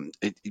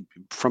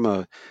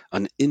 From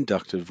an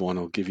inductive one,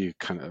 I'll give you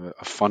kind of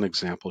a fun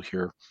example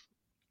here.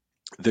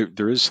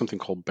 There is something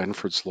called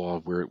Benford's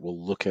law where it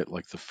will look at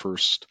like the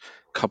first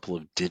couple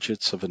of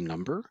digits of a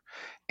number,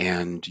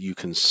 and you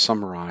can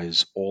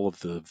summarize all of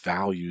the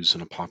values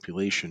in a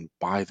population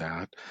by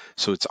that.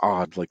 So it's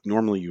odd. Like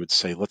normally you would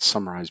say, let's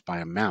summarize by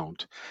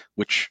amount,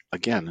 which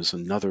again is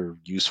another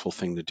useful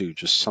thing to do.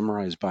 Just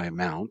summarize by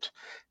amount,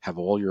 have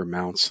all your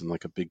amounts in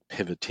like a big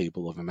pivot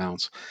table of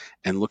amounts,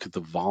 and look at the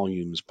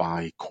volumes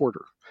by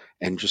quarter,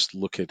 and just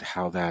look at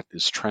how that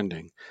is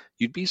trending.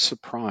 You'd be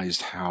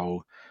surprised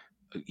how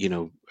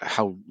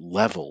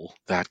level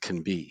that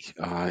can be,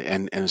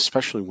 and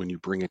especially when you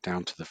bring it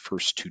down to the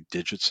first two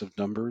digits of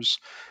numbers,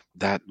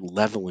 that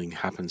leveling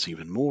happens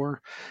even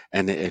more.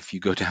 And if you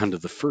go down to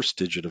the first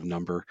digit of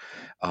number,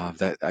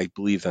 that I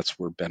believe that's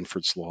where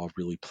Benford's law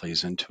really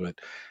plays into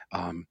it.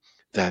 um,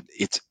 that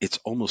it's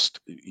almost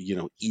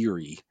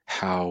eerie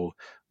how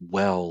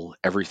well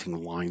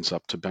everything lines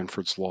up to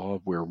Benford's law,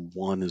 where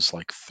one is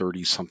like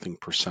 30 something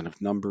percent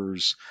of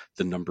numbers,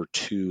 the number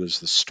two is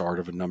the start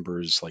of a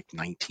number is like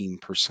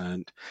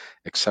 19%,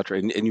 et cetera.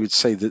 And you would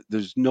say that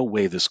there's no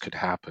way this could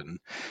happen.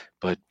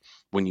 But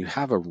when you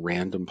have a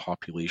random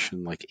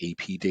population like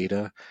AP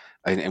data,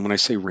 and when I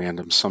say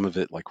random, some of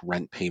it like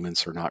rent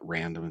payments are not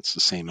random, it's the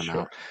same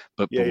Sure. amount.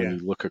 But Yeah, when yeah. you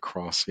look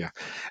across,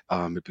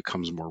 it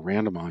becomes more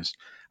randomized.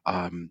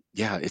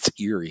 It's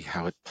eerie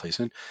how it plays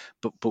in.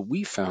 But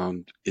we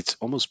found it's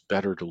almost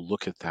better to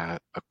look at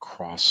that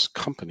across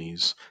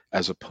companies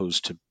as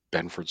opposed to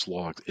Benford's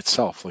law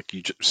itself, like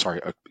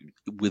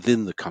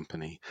within the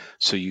company.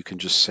 So you can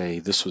just say,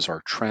 this was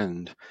our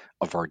trend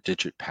of our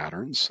digit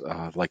patterns,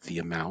 like the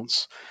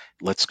amounts.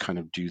 Let's kind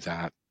of do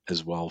that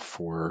as well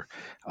for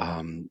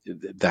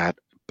that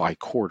by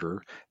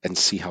quarter and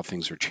see how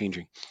things are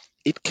changing.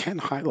 It can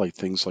highlight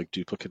things like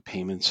duplicate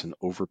payments and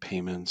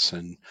overpayments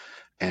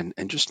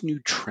and just new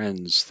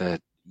trends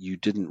that you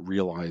didn't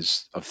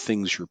realize of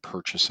things you're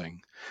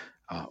purchasing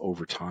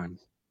over time.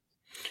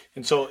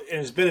 And so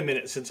it's been a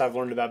minute since I've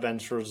learned about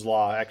Benford's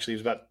law. Actually, it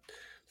was about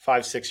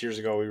 5, 6 years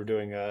ago. We were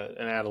doing an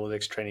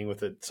analytics training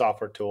with a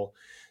software tool.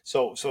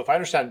 So if I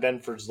understand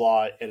Benford's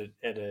law at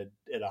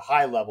a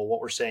high level,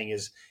 what we're saying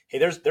is, hey,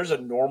 there's a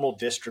normal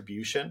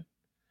distribution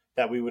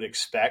that we would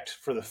expect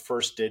for the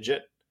first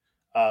digit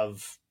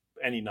of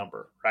any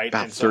number, right?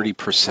 About And so,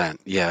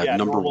 30%. Yeah, yeah,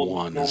 number normal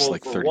one is normal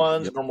like for 30.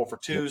 ones, Yep, normal for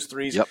yep, twos,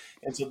 threes, yep.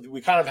 and so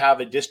we kind of have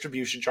a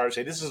distribution chart.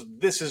 Say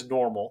this is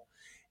normal,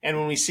 and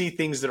when we see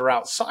things that are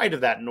outside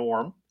of that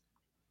norm,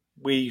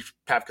 we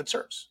have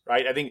concerns,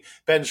 right? I think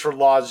Benford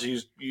law is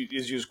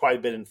used quite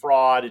a bit in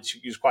fraud. It's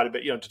used quite a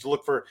bit, to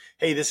look for,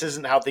 hey, this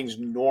isn't how things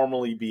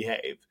normally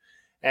behave,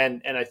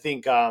 and I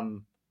think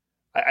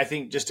I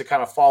think just to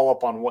kind of follow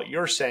up on what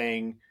you're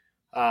saying,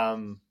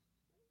 um,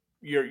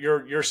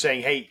 you're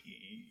saying, hey,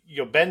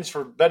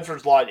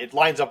 Benford's law, it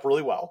lines up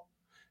really well.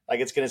 Like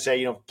it's going to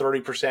say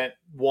 30%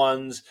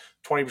 ones,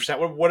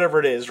 20%, whatever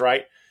it is,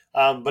 right?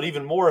 But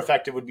even more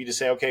effective would be to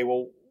say, okay,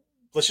 well,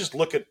 let's just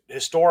look at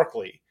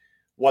historically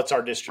what's our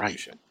Right,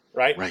 distribution,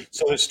 right? right.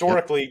 So Yep,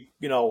 historically,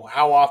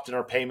 how often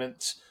are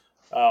payments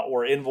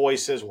or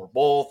invoices or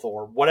both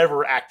or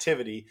whatever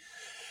activity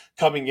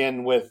coming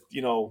in with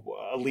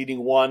a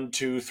leading 1,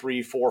 2,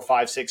 3, 4,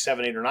 5, 6,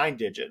 7, 8, or 9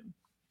 digit.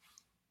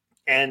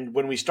 And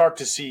when we start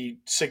to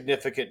see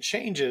significant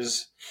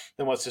changes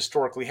than what's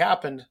historically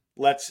happened,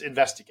 let's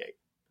investigate,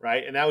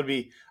 right? And I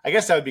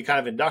guess that would be kind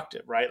of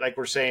inductive, right? Like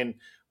we're saying,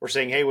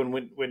 hey,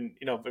 when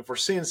if we're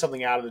seeing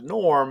something out of the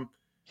norm,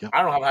 yep.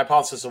 I don't have a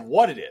hypothesis of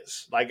what it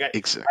is. Like I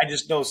Exactly.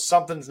 just know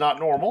something's not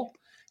normal,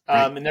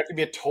 Right. and there could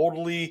be a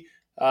totally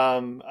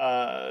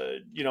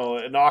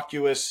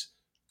innocuous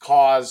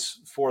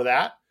cause for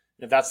that.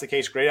 And if that's the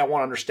case, great. I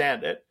want to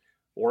understand it,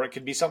 or it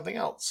could be something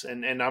else,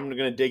 and I'm going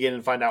to dig in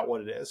and find out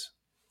what it is.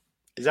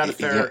 Is that a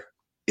Yeah, fair?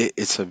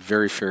 it's a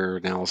very fair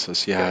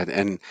analysis. Yeah, Okay.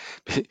 and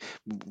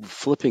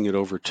flipping it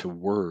over to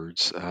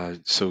words.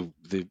 So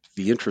the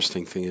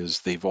interesting thing is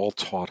they've all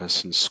taught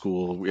us in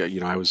school.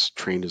 I was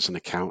trained as an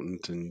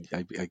accountant, and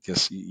I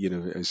guess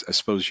I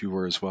suppose you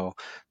were as well,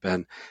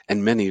 Ben.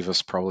 And many of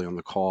us probably on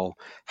the call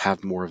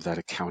have more of that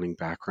accounting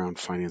background,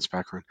 finance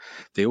background.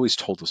 They always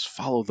told us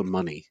follow the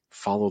money,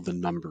 follow the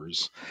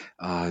numbers.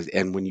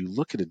 And when you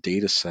look at a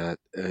data set,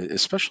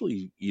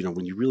 especially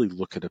when you really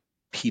look at a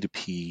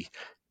P2P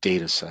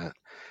data set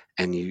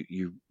and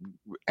you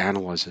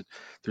analyze it,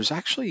 there's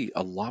actually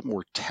a lot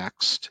more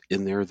text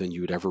in there than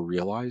you would ever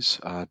realize,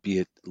 be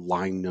it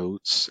line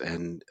notes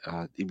and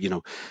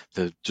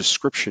the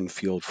description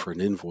field for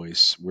an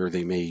invoice where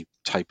they may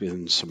type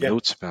in some Yeah.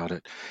 notes about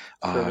it,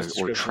 Service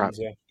or descriptions.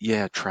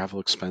 Yeah. travel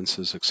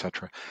expenses,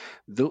 etc.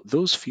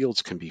 Those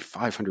fields can be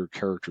 500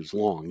 characters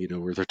long,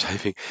 where they're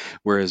typing,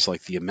 whereas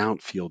like the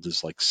amount field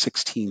is like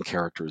 16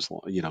 characters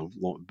long,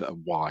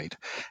 wide.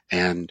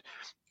 And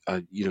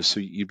so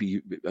you'd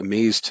be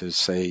amazed to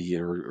say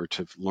or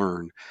to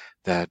learn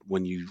that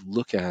when you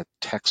look at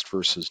text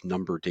versus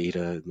number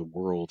data in the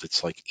world,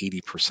 it's like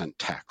 80%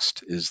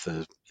 text is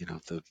the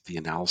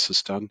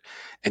analysis done.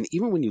 And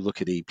even when you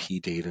look at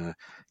AP data,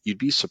 you'd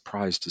be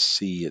surprised to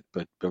see it,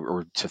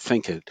 or to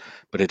think it,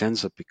 but it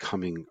ends up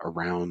becoming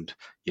around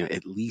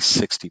at least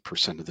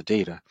 60% of the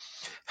data.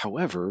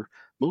 However,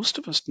 most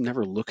of us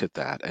never look at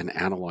that and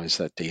analyze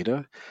that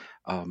data.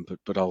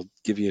 But I'll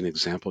give you an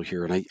example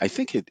here, and I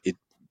think it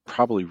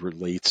probably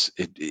relates.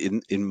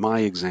 In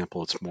my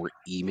example, it's more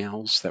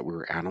emails that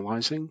we're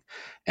analyzing,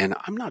 and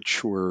I'm not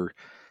sure.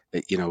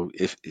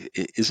 If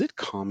is it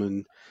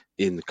common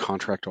in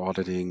contract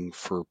auditing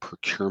for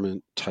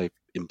procurement type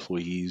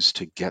employees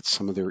to get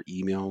some of their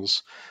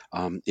emails?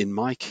 In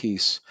my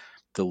case,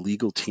 the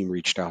legal team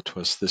reached out to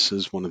us. This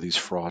is one of these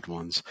fraud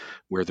ones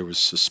where there was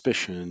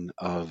suspicion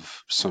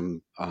of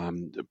some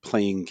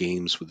playing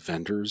games with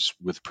vendors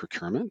with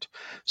procurement.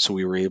 So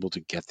we were able to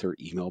get their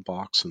email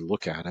box and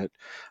look at it.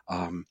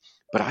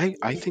 But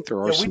I think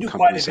there are Yeah, we some do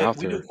quite a companies bit. out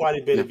We do there.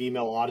 quite a bit Yeah, of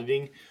email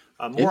auditing.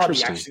 More on the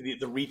interesting. actually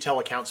the retail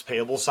accounts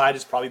payable side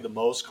is probably the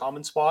most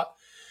common spot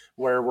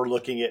where we're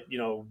looking at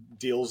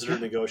deals that are Yeah,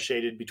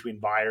 negotiated between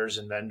buyers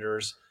and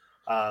vendors,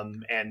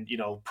 and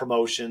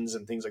promotions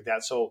and things like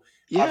that. So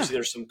yeah, obviously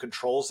there's some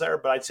controls there,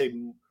 but I'd say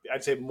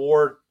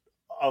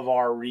of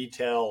our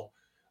retail,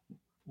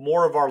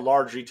 more of our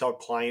large retail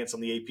clients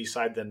on the AP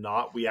side than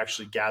not, we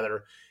actually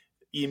gather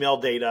email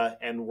data,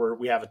 and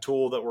we have a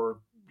tool that we're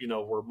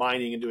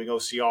mining and doing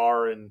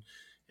OCR, and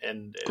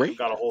we've great.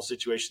 got a whole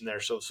situation there.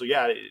 So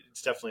yeah,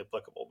 it's definitely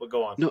applicable. But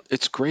go on. No,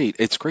 it's great.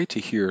 It's great to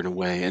hear in a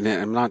way, and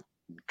I'm not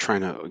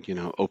trying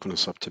to, open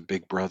us up to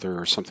Big Brother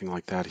or something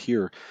like that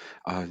here.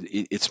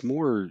 It's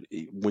more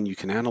when you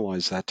can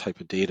analyze that type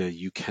of data,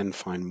 you can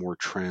find more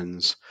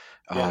trends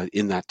Yeah.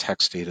 in that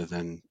text data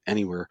than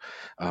anywhere.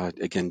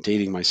 Again,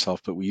 dating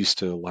myself, but we used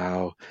to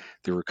allow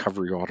the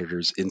recovery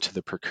auditors into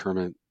the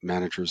procurement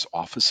managers'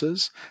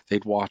 offices.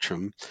 They'd watch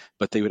them,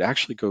 but they would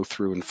actually go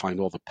through and find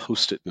all the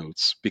post-it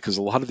notes because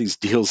a lot of these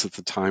deals at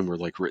the time were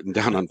like written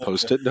down on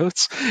post-it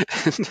notes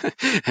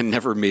and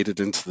never made it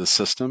into the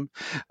system.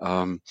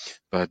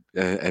 But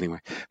anyway,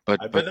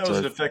 but I bet but that was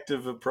an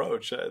effective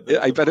approach. I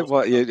The bet it post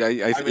was.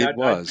 I mean, It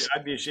was.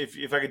 I'd be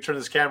if I could turn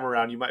this camera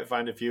around, you might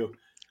find a few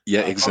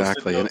Yeah, post-it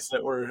exactly, and notes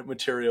that were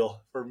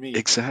material for me.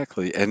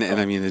 exactly, and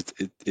I mean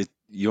it.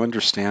 You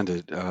understand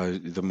it.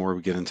 The more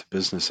we get into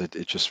business,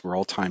 it just we're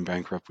all time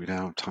bankrupt. We don't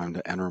have time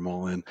to enter them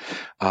all in.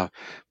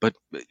 But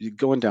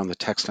going down the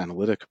text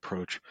analytic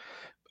approach,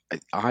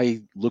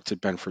 I looked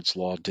at Benford's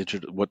law,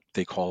 digital, what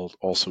they call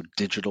also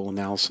digital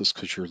analysis,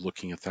 because you're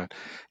looking at that,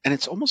 and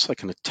it's almost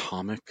like an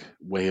atomic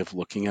way of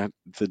looking at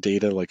the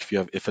data. Like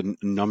if a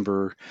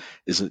number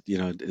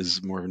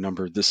is more of a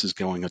number, this is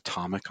going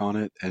atomic on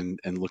it, and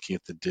looking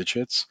at the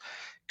digits.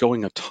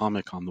 Going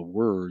atomic on the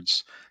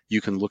words,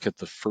 you can look at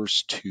the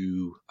first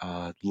two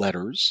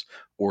letters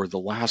or the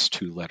last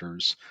two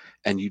letters,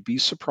 and you'd be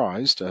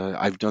surprised.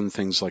 I've done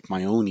things like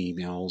my own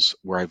emails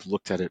where I've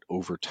looked at it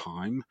over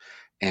time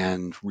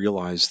and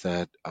realized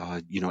that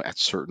at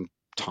certain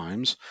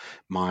times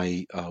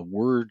my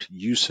word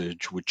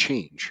usage would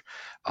change.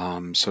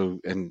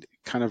 And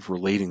kind of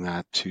relating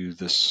that to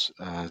this,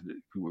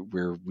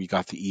 where we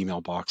got the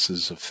email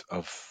boxes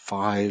of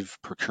 5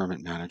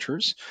 procurement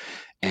managers,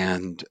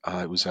 and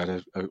it was at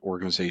an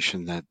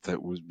organization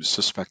that was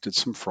suspected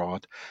some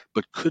fraud,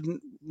 but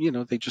couldn't,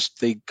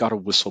 they got a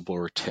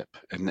whistleblower tip,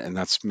 and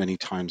that's many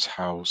times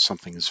how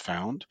something is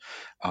found,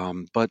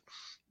 but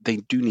they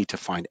do need to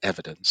find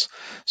evidence.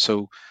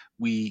 So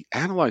we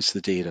analyze the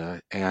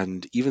data,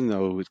 and even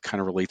though it kind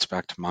of relates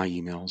back to my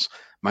emails,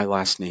 my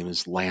last name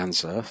is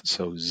Lanza,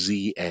 so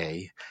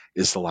ZA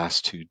is the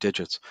last 2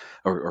 digits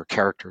or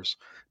characters.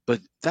 But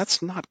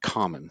that's not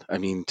common. I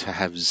mean, to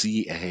have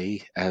ZA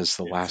as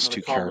the Yeah, it's last not a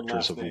 2 common characters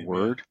last of a name. Yeah.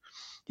 word.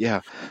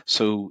 Yeah.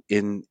 So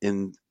in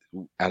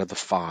out of the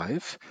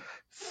 5,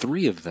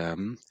 3 of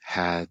them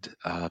had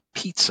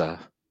pizza.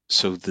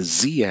 So the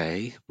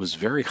ZA was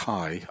very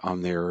high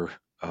on their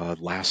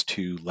last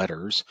 2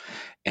 letters,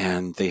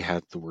 and they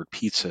had the word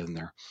pizza in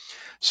there.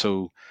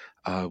 So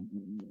uh,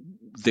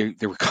 they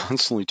were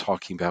constantly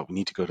talking about we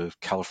need to go to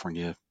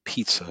California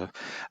Pizza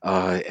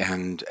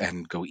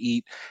and go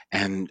eat,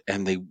 and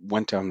they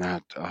went down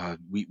that.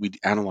 We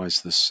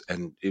analyzed this,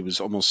 and it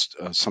was almost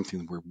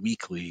something where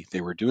weekly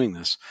they were doing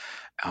this,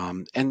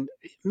 and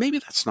maybe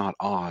that's not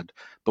odd,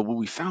 but what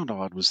we found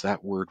odd was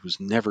that word was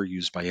never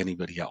used by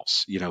anybody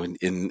else.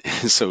 In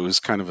so it was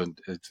kind of So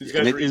these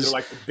and guys it were either is.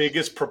 like the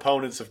biggest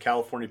proponents of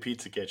California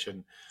Pizza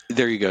Kitchen,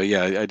 There you go.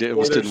 Yeah, I or almost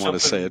there's didn't want to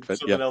say it, something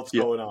but yeah, something else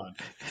yeah. going on.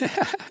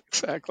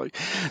 Exactly.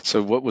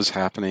 So what was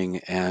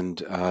happening, and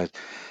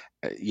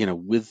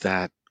with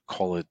that,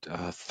 call it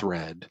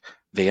thread,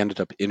 they ended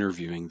up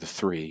interviewing the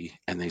 3,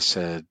 and they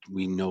said,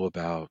 "We know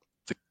about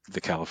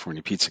the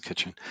California Pizza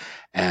Kitchen.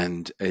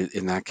 And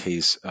in that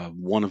case,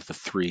 one of the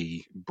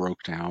three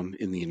broke down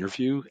in the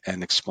interview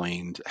and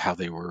explained how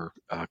they were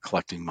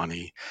collecting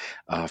money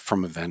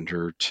from a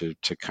vendor to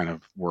kind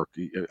of work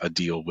a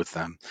deal with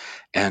them.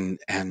 And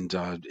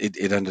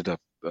it ended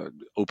up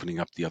opening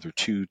up the other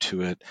two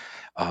to it.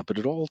 But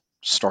it all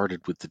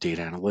started with the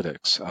data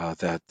analytics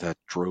that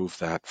drove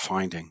that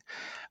finding.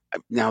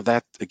 Now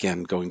that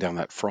again going down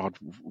that fraud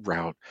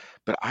route,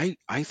 but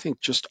I think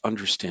just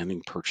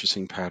understanding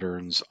purchasing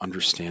patterns,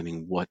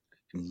 understanding what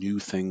new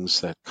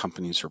things that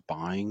companies are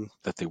buying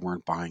that they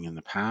weren't buying in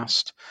the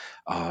past,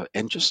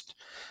 and just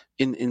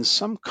in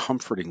some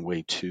comforting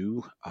way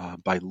too,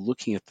 by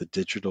looking at the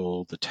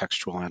digital, the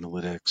textual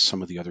analytics,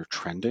 some of the other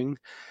trending,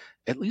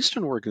 at least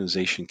an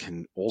organization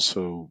can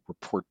also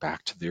report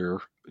back to their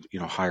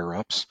higher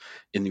ups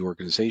in the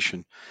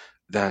organization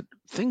that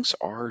things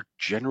are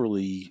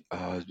generally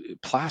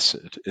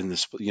placid in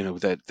this,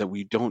 that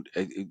we don't,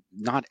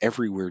 not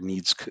everywhere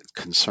needs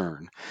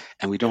concern.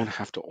 And we don't Yeah.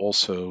 have to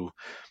also,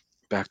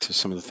 back to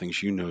some of the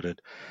things you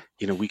noted,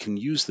 we can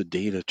use the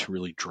data to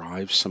really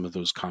drive some of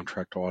those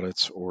contract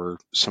audits or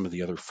some of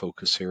the other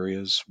focus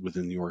areas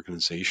within the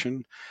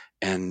organization.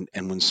 And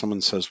when someone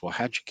says, well,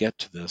 how'd you get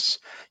to this?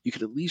 You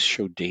could at least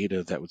show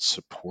data that would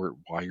support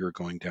why you're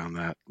going down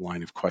that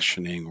line of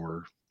questioning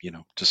or,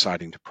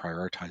 deciding to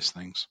prioritize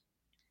things.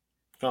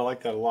 I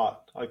like that a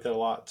lot. I like that a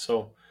lot.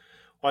 So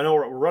well, I know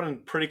we're running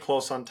pretty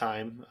close on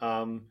time.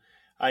 I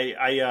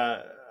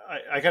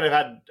kind of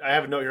I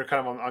have a note here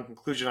kind of on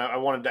conclusion. I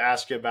wanted to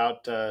ask you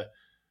about an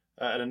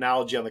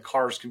analogy on the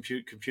car's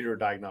computer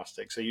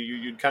diagnostic. So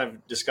you kind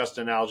of discussed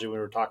an analogy when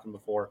we were talking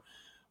before.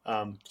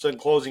 So in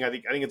closing, I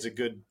think it's a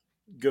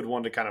good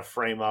one to kind of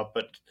frame up,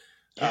 but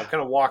Yeah.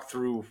 kind of walk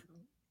through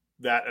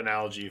that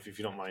analogy if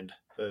you don't mind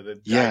the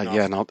Yeah,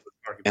 diagnostic and I'll of the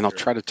car and I'll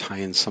computer. try to tie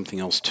in something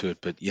else to it.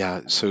 But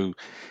yeah, so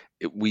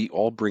we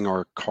all bring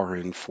our car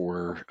in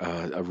for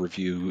a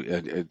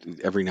review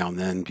every now and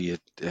then, be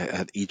it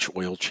at each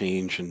oil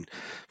change, and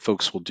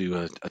folks will do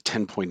a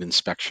 10-point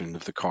inspection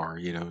of the car,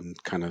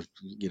 and kind of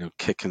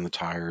kick in the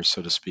tires,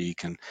 so to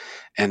speak,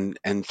 and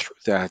through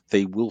that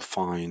they will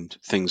find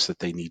things that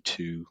they need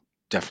to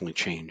definitely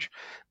change.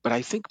 But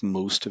I think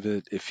most of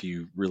it, if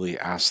you really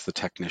ask the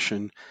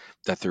technician,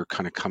 that they're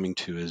kind of coming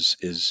to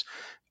is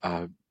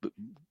uh,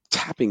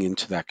 tapping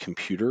into that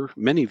computer.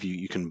 Many of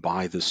you can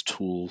buy this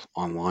tool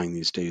online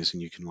these days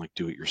and you can like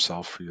do it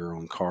yourself for your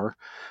own car.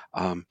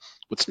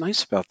 What's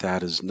nice about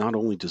that is not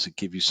only does it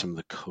give you some of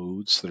the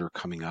codes that are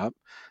coming up,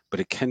 but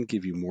it can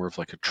give you more of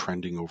like a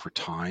trending over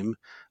time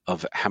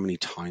of how many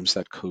times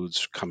that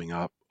code's coming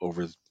up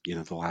over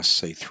the last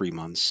say 3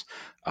 months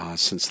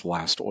since the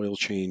last oil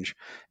change.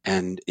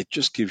 And it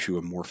just gives you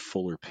a more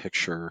fuller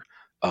picture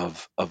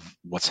of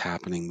what's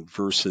happening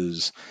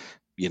versus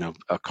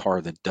a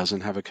car that doesn't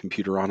have a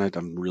computer on it.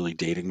 I'm really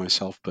dating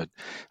myself, but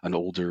an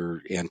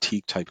older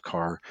antique type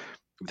car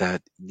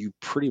that you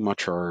pretty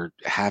much are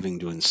having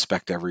to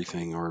inspect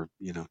everything or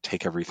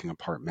take everything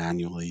apart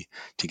manually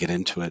to get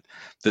into it.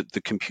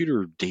 The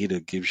computer data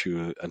gives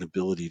you an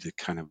ability to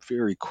kind of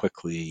very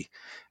quickly,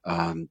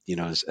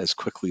 as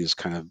quickly as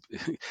kind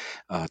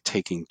of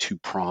taking two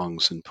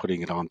prongs and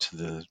putting it onto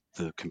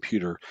the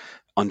computer,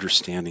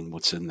 understanding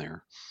what's in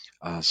there.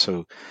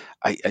 So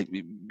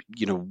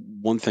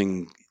one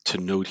thing to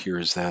note here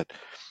is that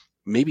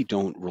maybe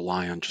don't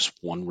rely on just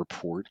one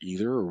report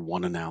either or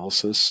one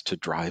analysis to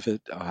drive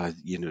it,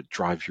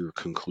 drive your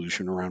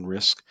conclusion around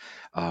risk.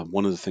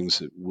 One of the things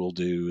that we'll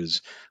do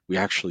is we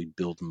actually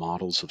build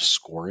models of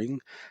scoring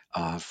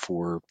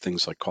for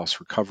things like cost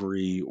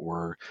recovery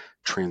or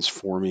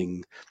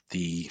transforming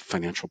the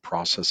financial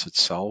process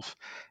itself.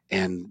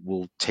 And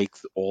we'll take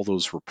all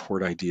those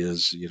report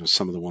ideas,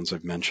 some of the ones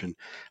I've mentioned,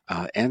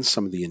 and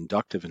some of the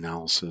inductive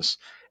analysis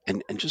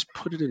and just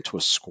put it into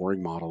a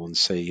scoring model and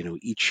say,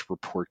 each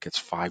report gets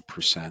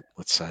 5%,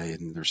 let's say,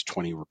 and there's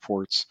 20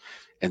 reports,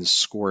 and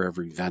score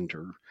every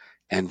vendor.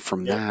 And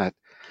from Yep. that,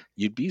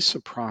 you'd be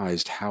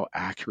surprised how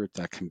accurate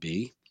that can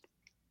be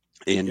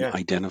in Yeah.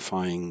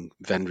 identifying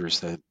vendors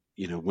that,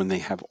 when they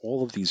have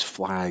all of these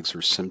flags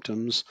or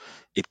symptoms,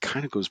 it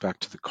kind of goes back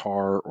to the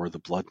car or the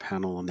blood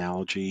panel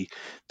analogy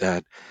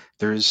that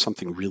there is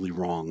something really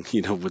wrong,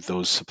 with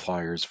those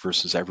suppliers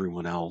versus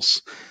everyone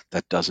else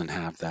that doesn't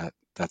have that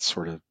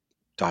sort of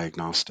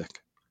diagnostic.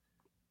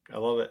 I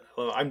love it.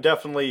 I'm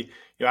definitely,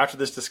 after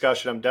this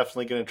discussion, I'm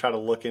definitely going to try to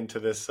look into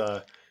this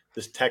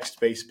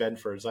text-based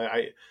Benfords.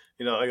 Like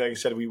I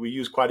said, we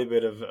use quite a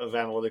bit of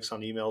analytics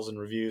on emails and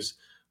reviews.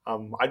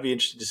 I'd be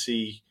interested to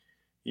see,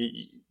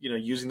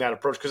 using that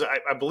approach because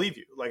I believe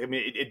you. Like, I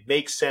mean, it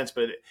makes sense,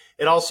 but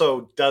it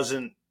also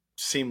doesn't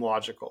seem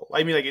logical.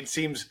 I mean, like it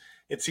seems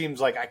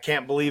like I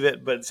can't believe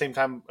it, but at the same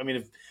time, I mean,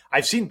 if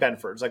I've seen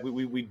Benfords, like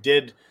we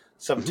did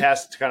some Mhm.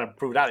 tests to kind of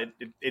prove it out.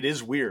 It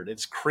is weird.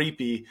 It's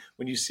creepy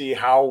when you see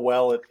how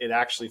well it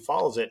actually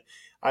follows it.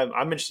 I'm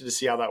interested to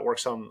see how that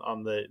works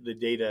on the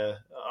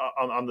data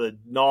on the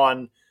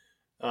non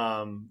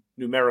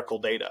numerical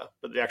data,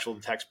 but the actual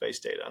text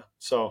based data.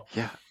 So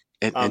Yeah.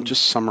 And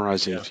just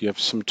summarizing, Yeah, if you have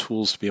some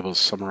tools to be able to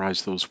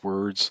summarize those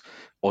words,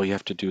 all you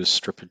have to do is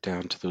strip it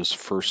down to those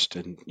first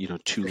and,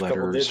 two first couple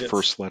letters, digits.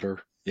 first letter.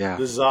 Yeah,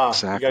 The za, you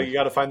exactly.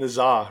 got to find the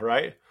za,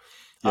 right?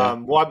 Yeah.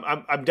 Well,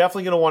 I'm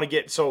definitely going to want to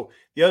get. So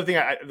the other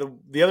thing,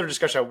 the other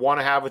discussion I want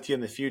to have with you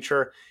in the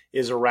future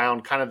is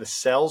around kind of the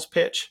sales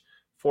pitch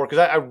for, because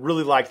I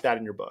really like that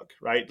in your book,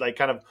 right? Like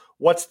kind of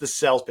what's the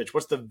sales pitch?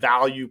 What's the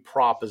value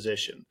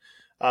proposition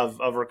of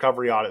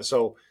recovery audit?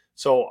 So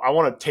I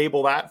want to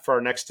table that for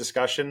our next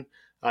discussion.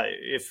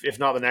 If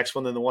not the next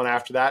one, then the one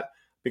after that,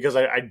 because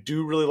I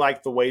do really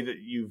like the way that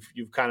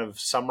you've kind of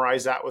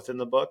summarized that within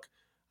the book.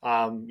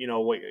 You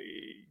know,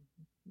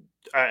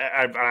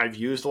 I've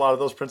used a lot of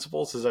those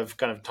principles as I've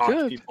kind of talked to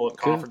Good. people at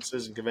Good.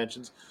 conferences and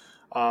conventions.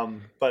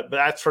 But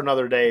that's for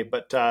another day.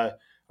 But I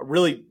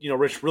really,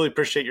 Rich, really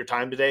appreciate your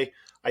time today.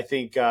 I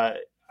think I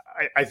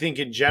think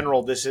in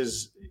general this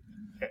is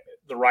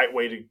the right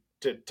way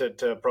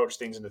to approach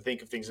things and to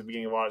think of things at the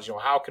beginning of audits.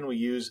 How can we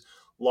use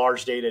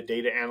large data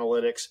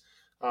analytics,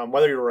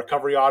 whether you're a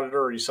recovery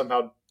auditor or you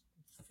somehow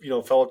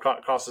fell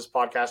across this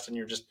podcast and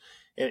you're just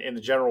in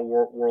the general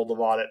world of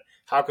audit,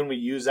 how can we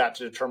use that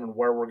to determine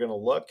where we're going to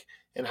look,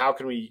 and how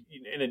can we,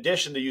 in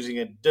addition to using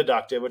a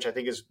deductive, which I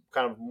think is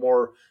kind of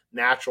more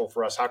natural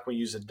for us, how can we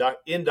use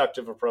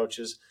inductive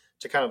approaches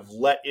to kind of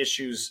let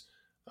issues,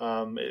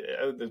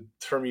 the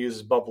term you use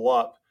is bubble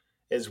up,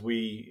 as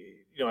we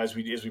as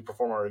we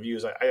perform our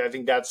reviews. I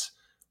think that's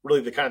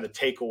really the kind of the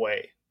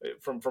takeaway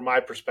from my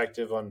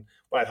perspective on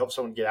what I'd hope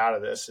someone get out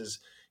of this is,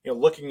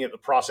 looking at the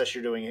process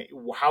you're doing,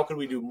 how can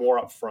we do more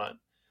up front?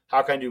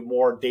 How can I do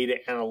more data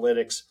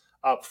analytics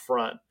up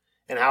front?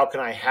 And how can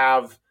I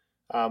have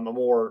a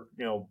more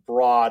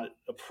broad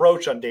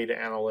approach on data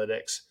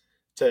analytics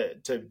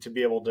to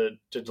be able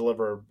to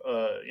deliver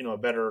a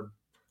better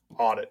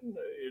audit,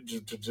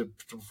 to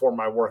perform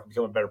my work and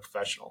become a better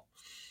professional.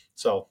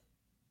 So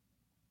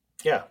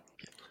yeah,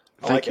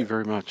 I like Thank you it.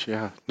 very much.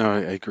 Yeah, no, I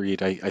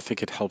agreed. I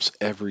think it helps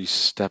every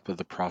step of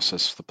the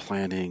process, the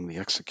planning, the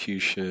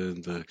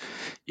execution,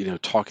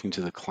 talking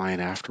to the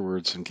client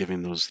afterwards and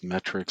giving those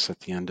metrics at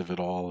the end of it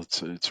all.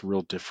 It's a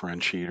real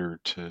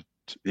differentiator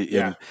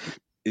Yeah,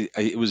 and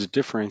it was a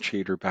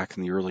differentiator back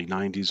in the early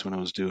 90s when I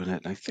was doing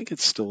it. And I think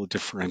it's still a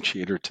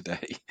differentiator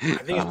today. I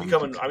think it's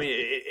becoming. I Because,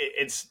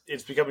 mean,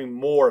 it's becoming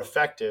more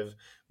effective.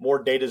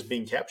 More data is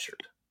being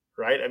captured,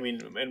 right? I mean,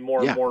 and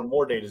yeah,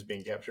 more data is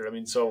being captured. I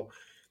mean, so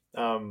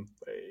um,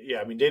 yeah,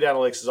 I mean, data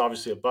analytics is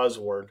obviously a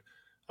buzzword,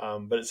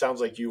 but it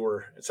sounds like you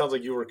were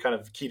kind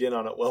of keyed in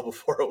on it well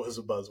before it was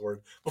a buzzword,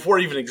 before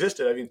it even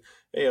existed. I mean,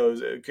 it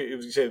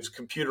was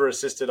computer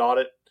assisted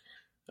audit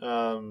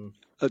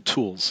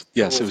tools.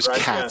 Yes, it tools, was right?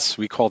 Yeah, CATS.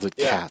 We called it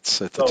yeah.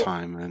 CATS at the So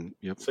time. And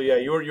yep. yeah,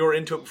 you were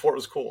into it before it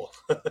was cool.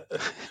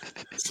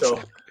 So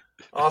Exactly.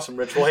 awesome,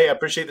 Rich. Well, hey, I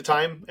appreciate the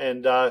time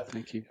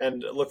Thank you.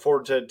 and look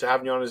forward to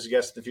having you on as a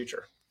guest in the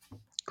future.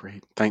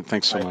 Great.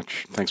 Thanks so Bye.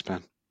 much. Thanks,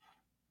 Ben.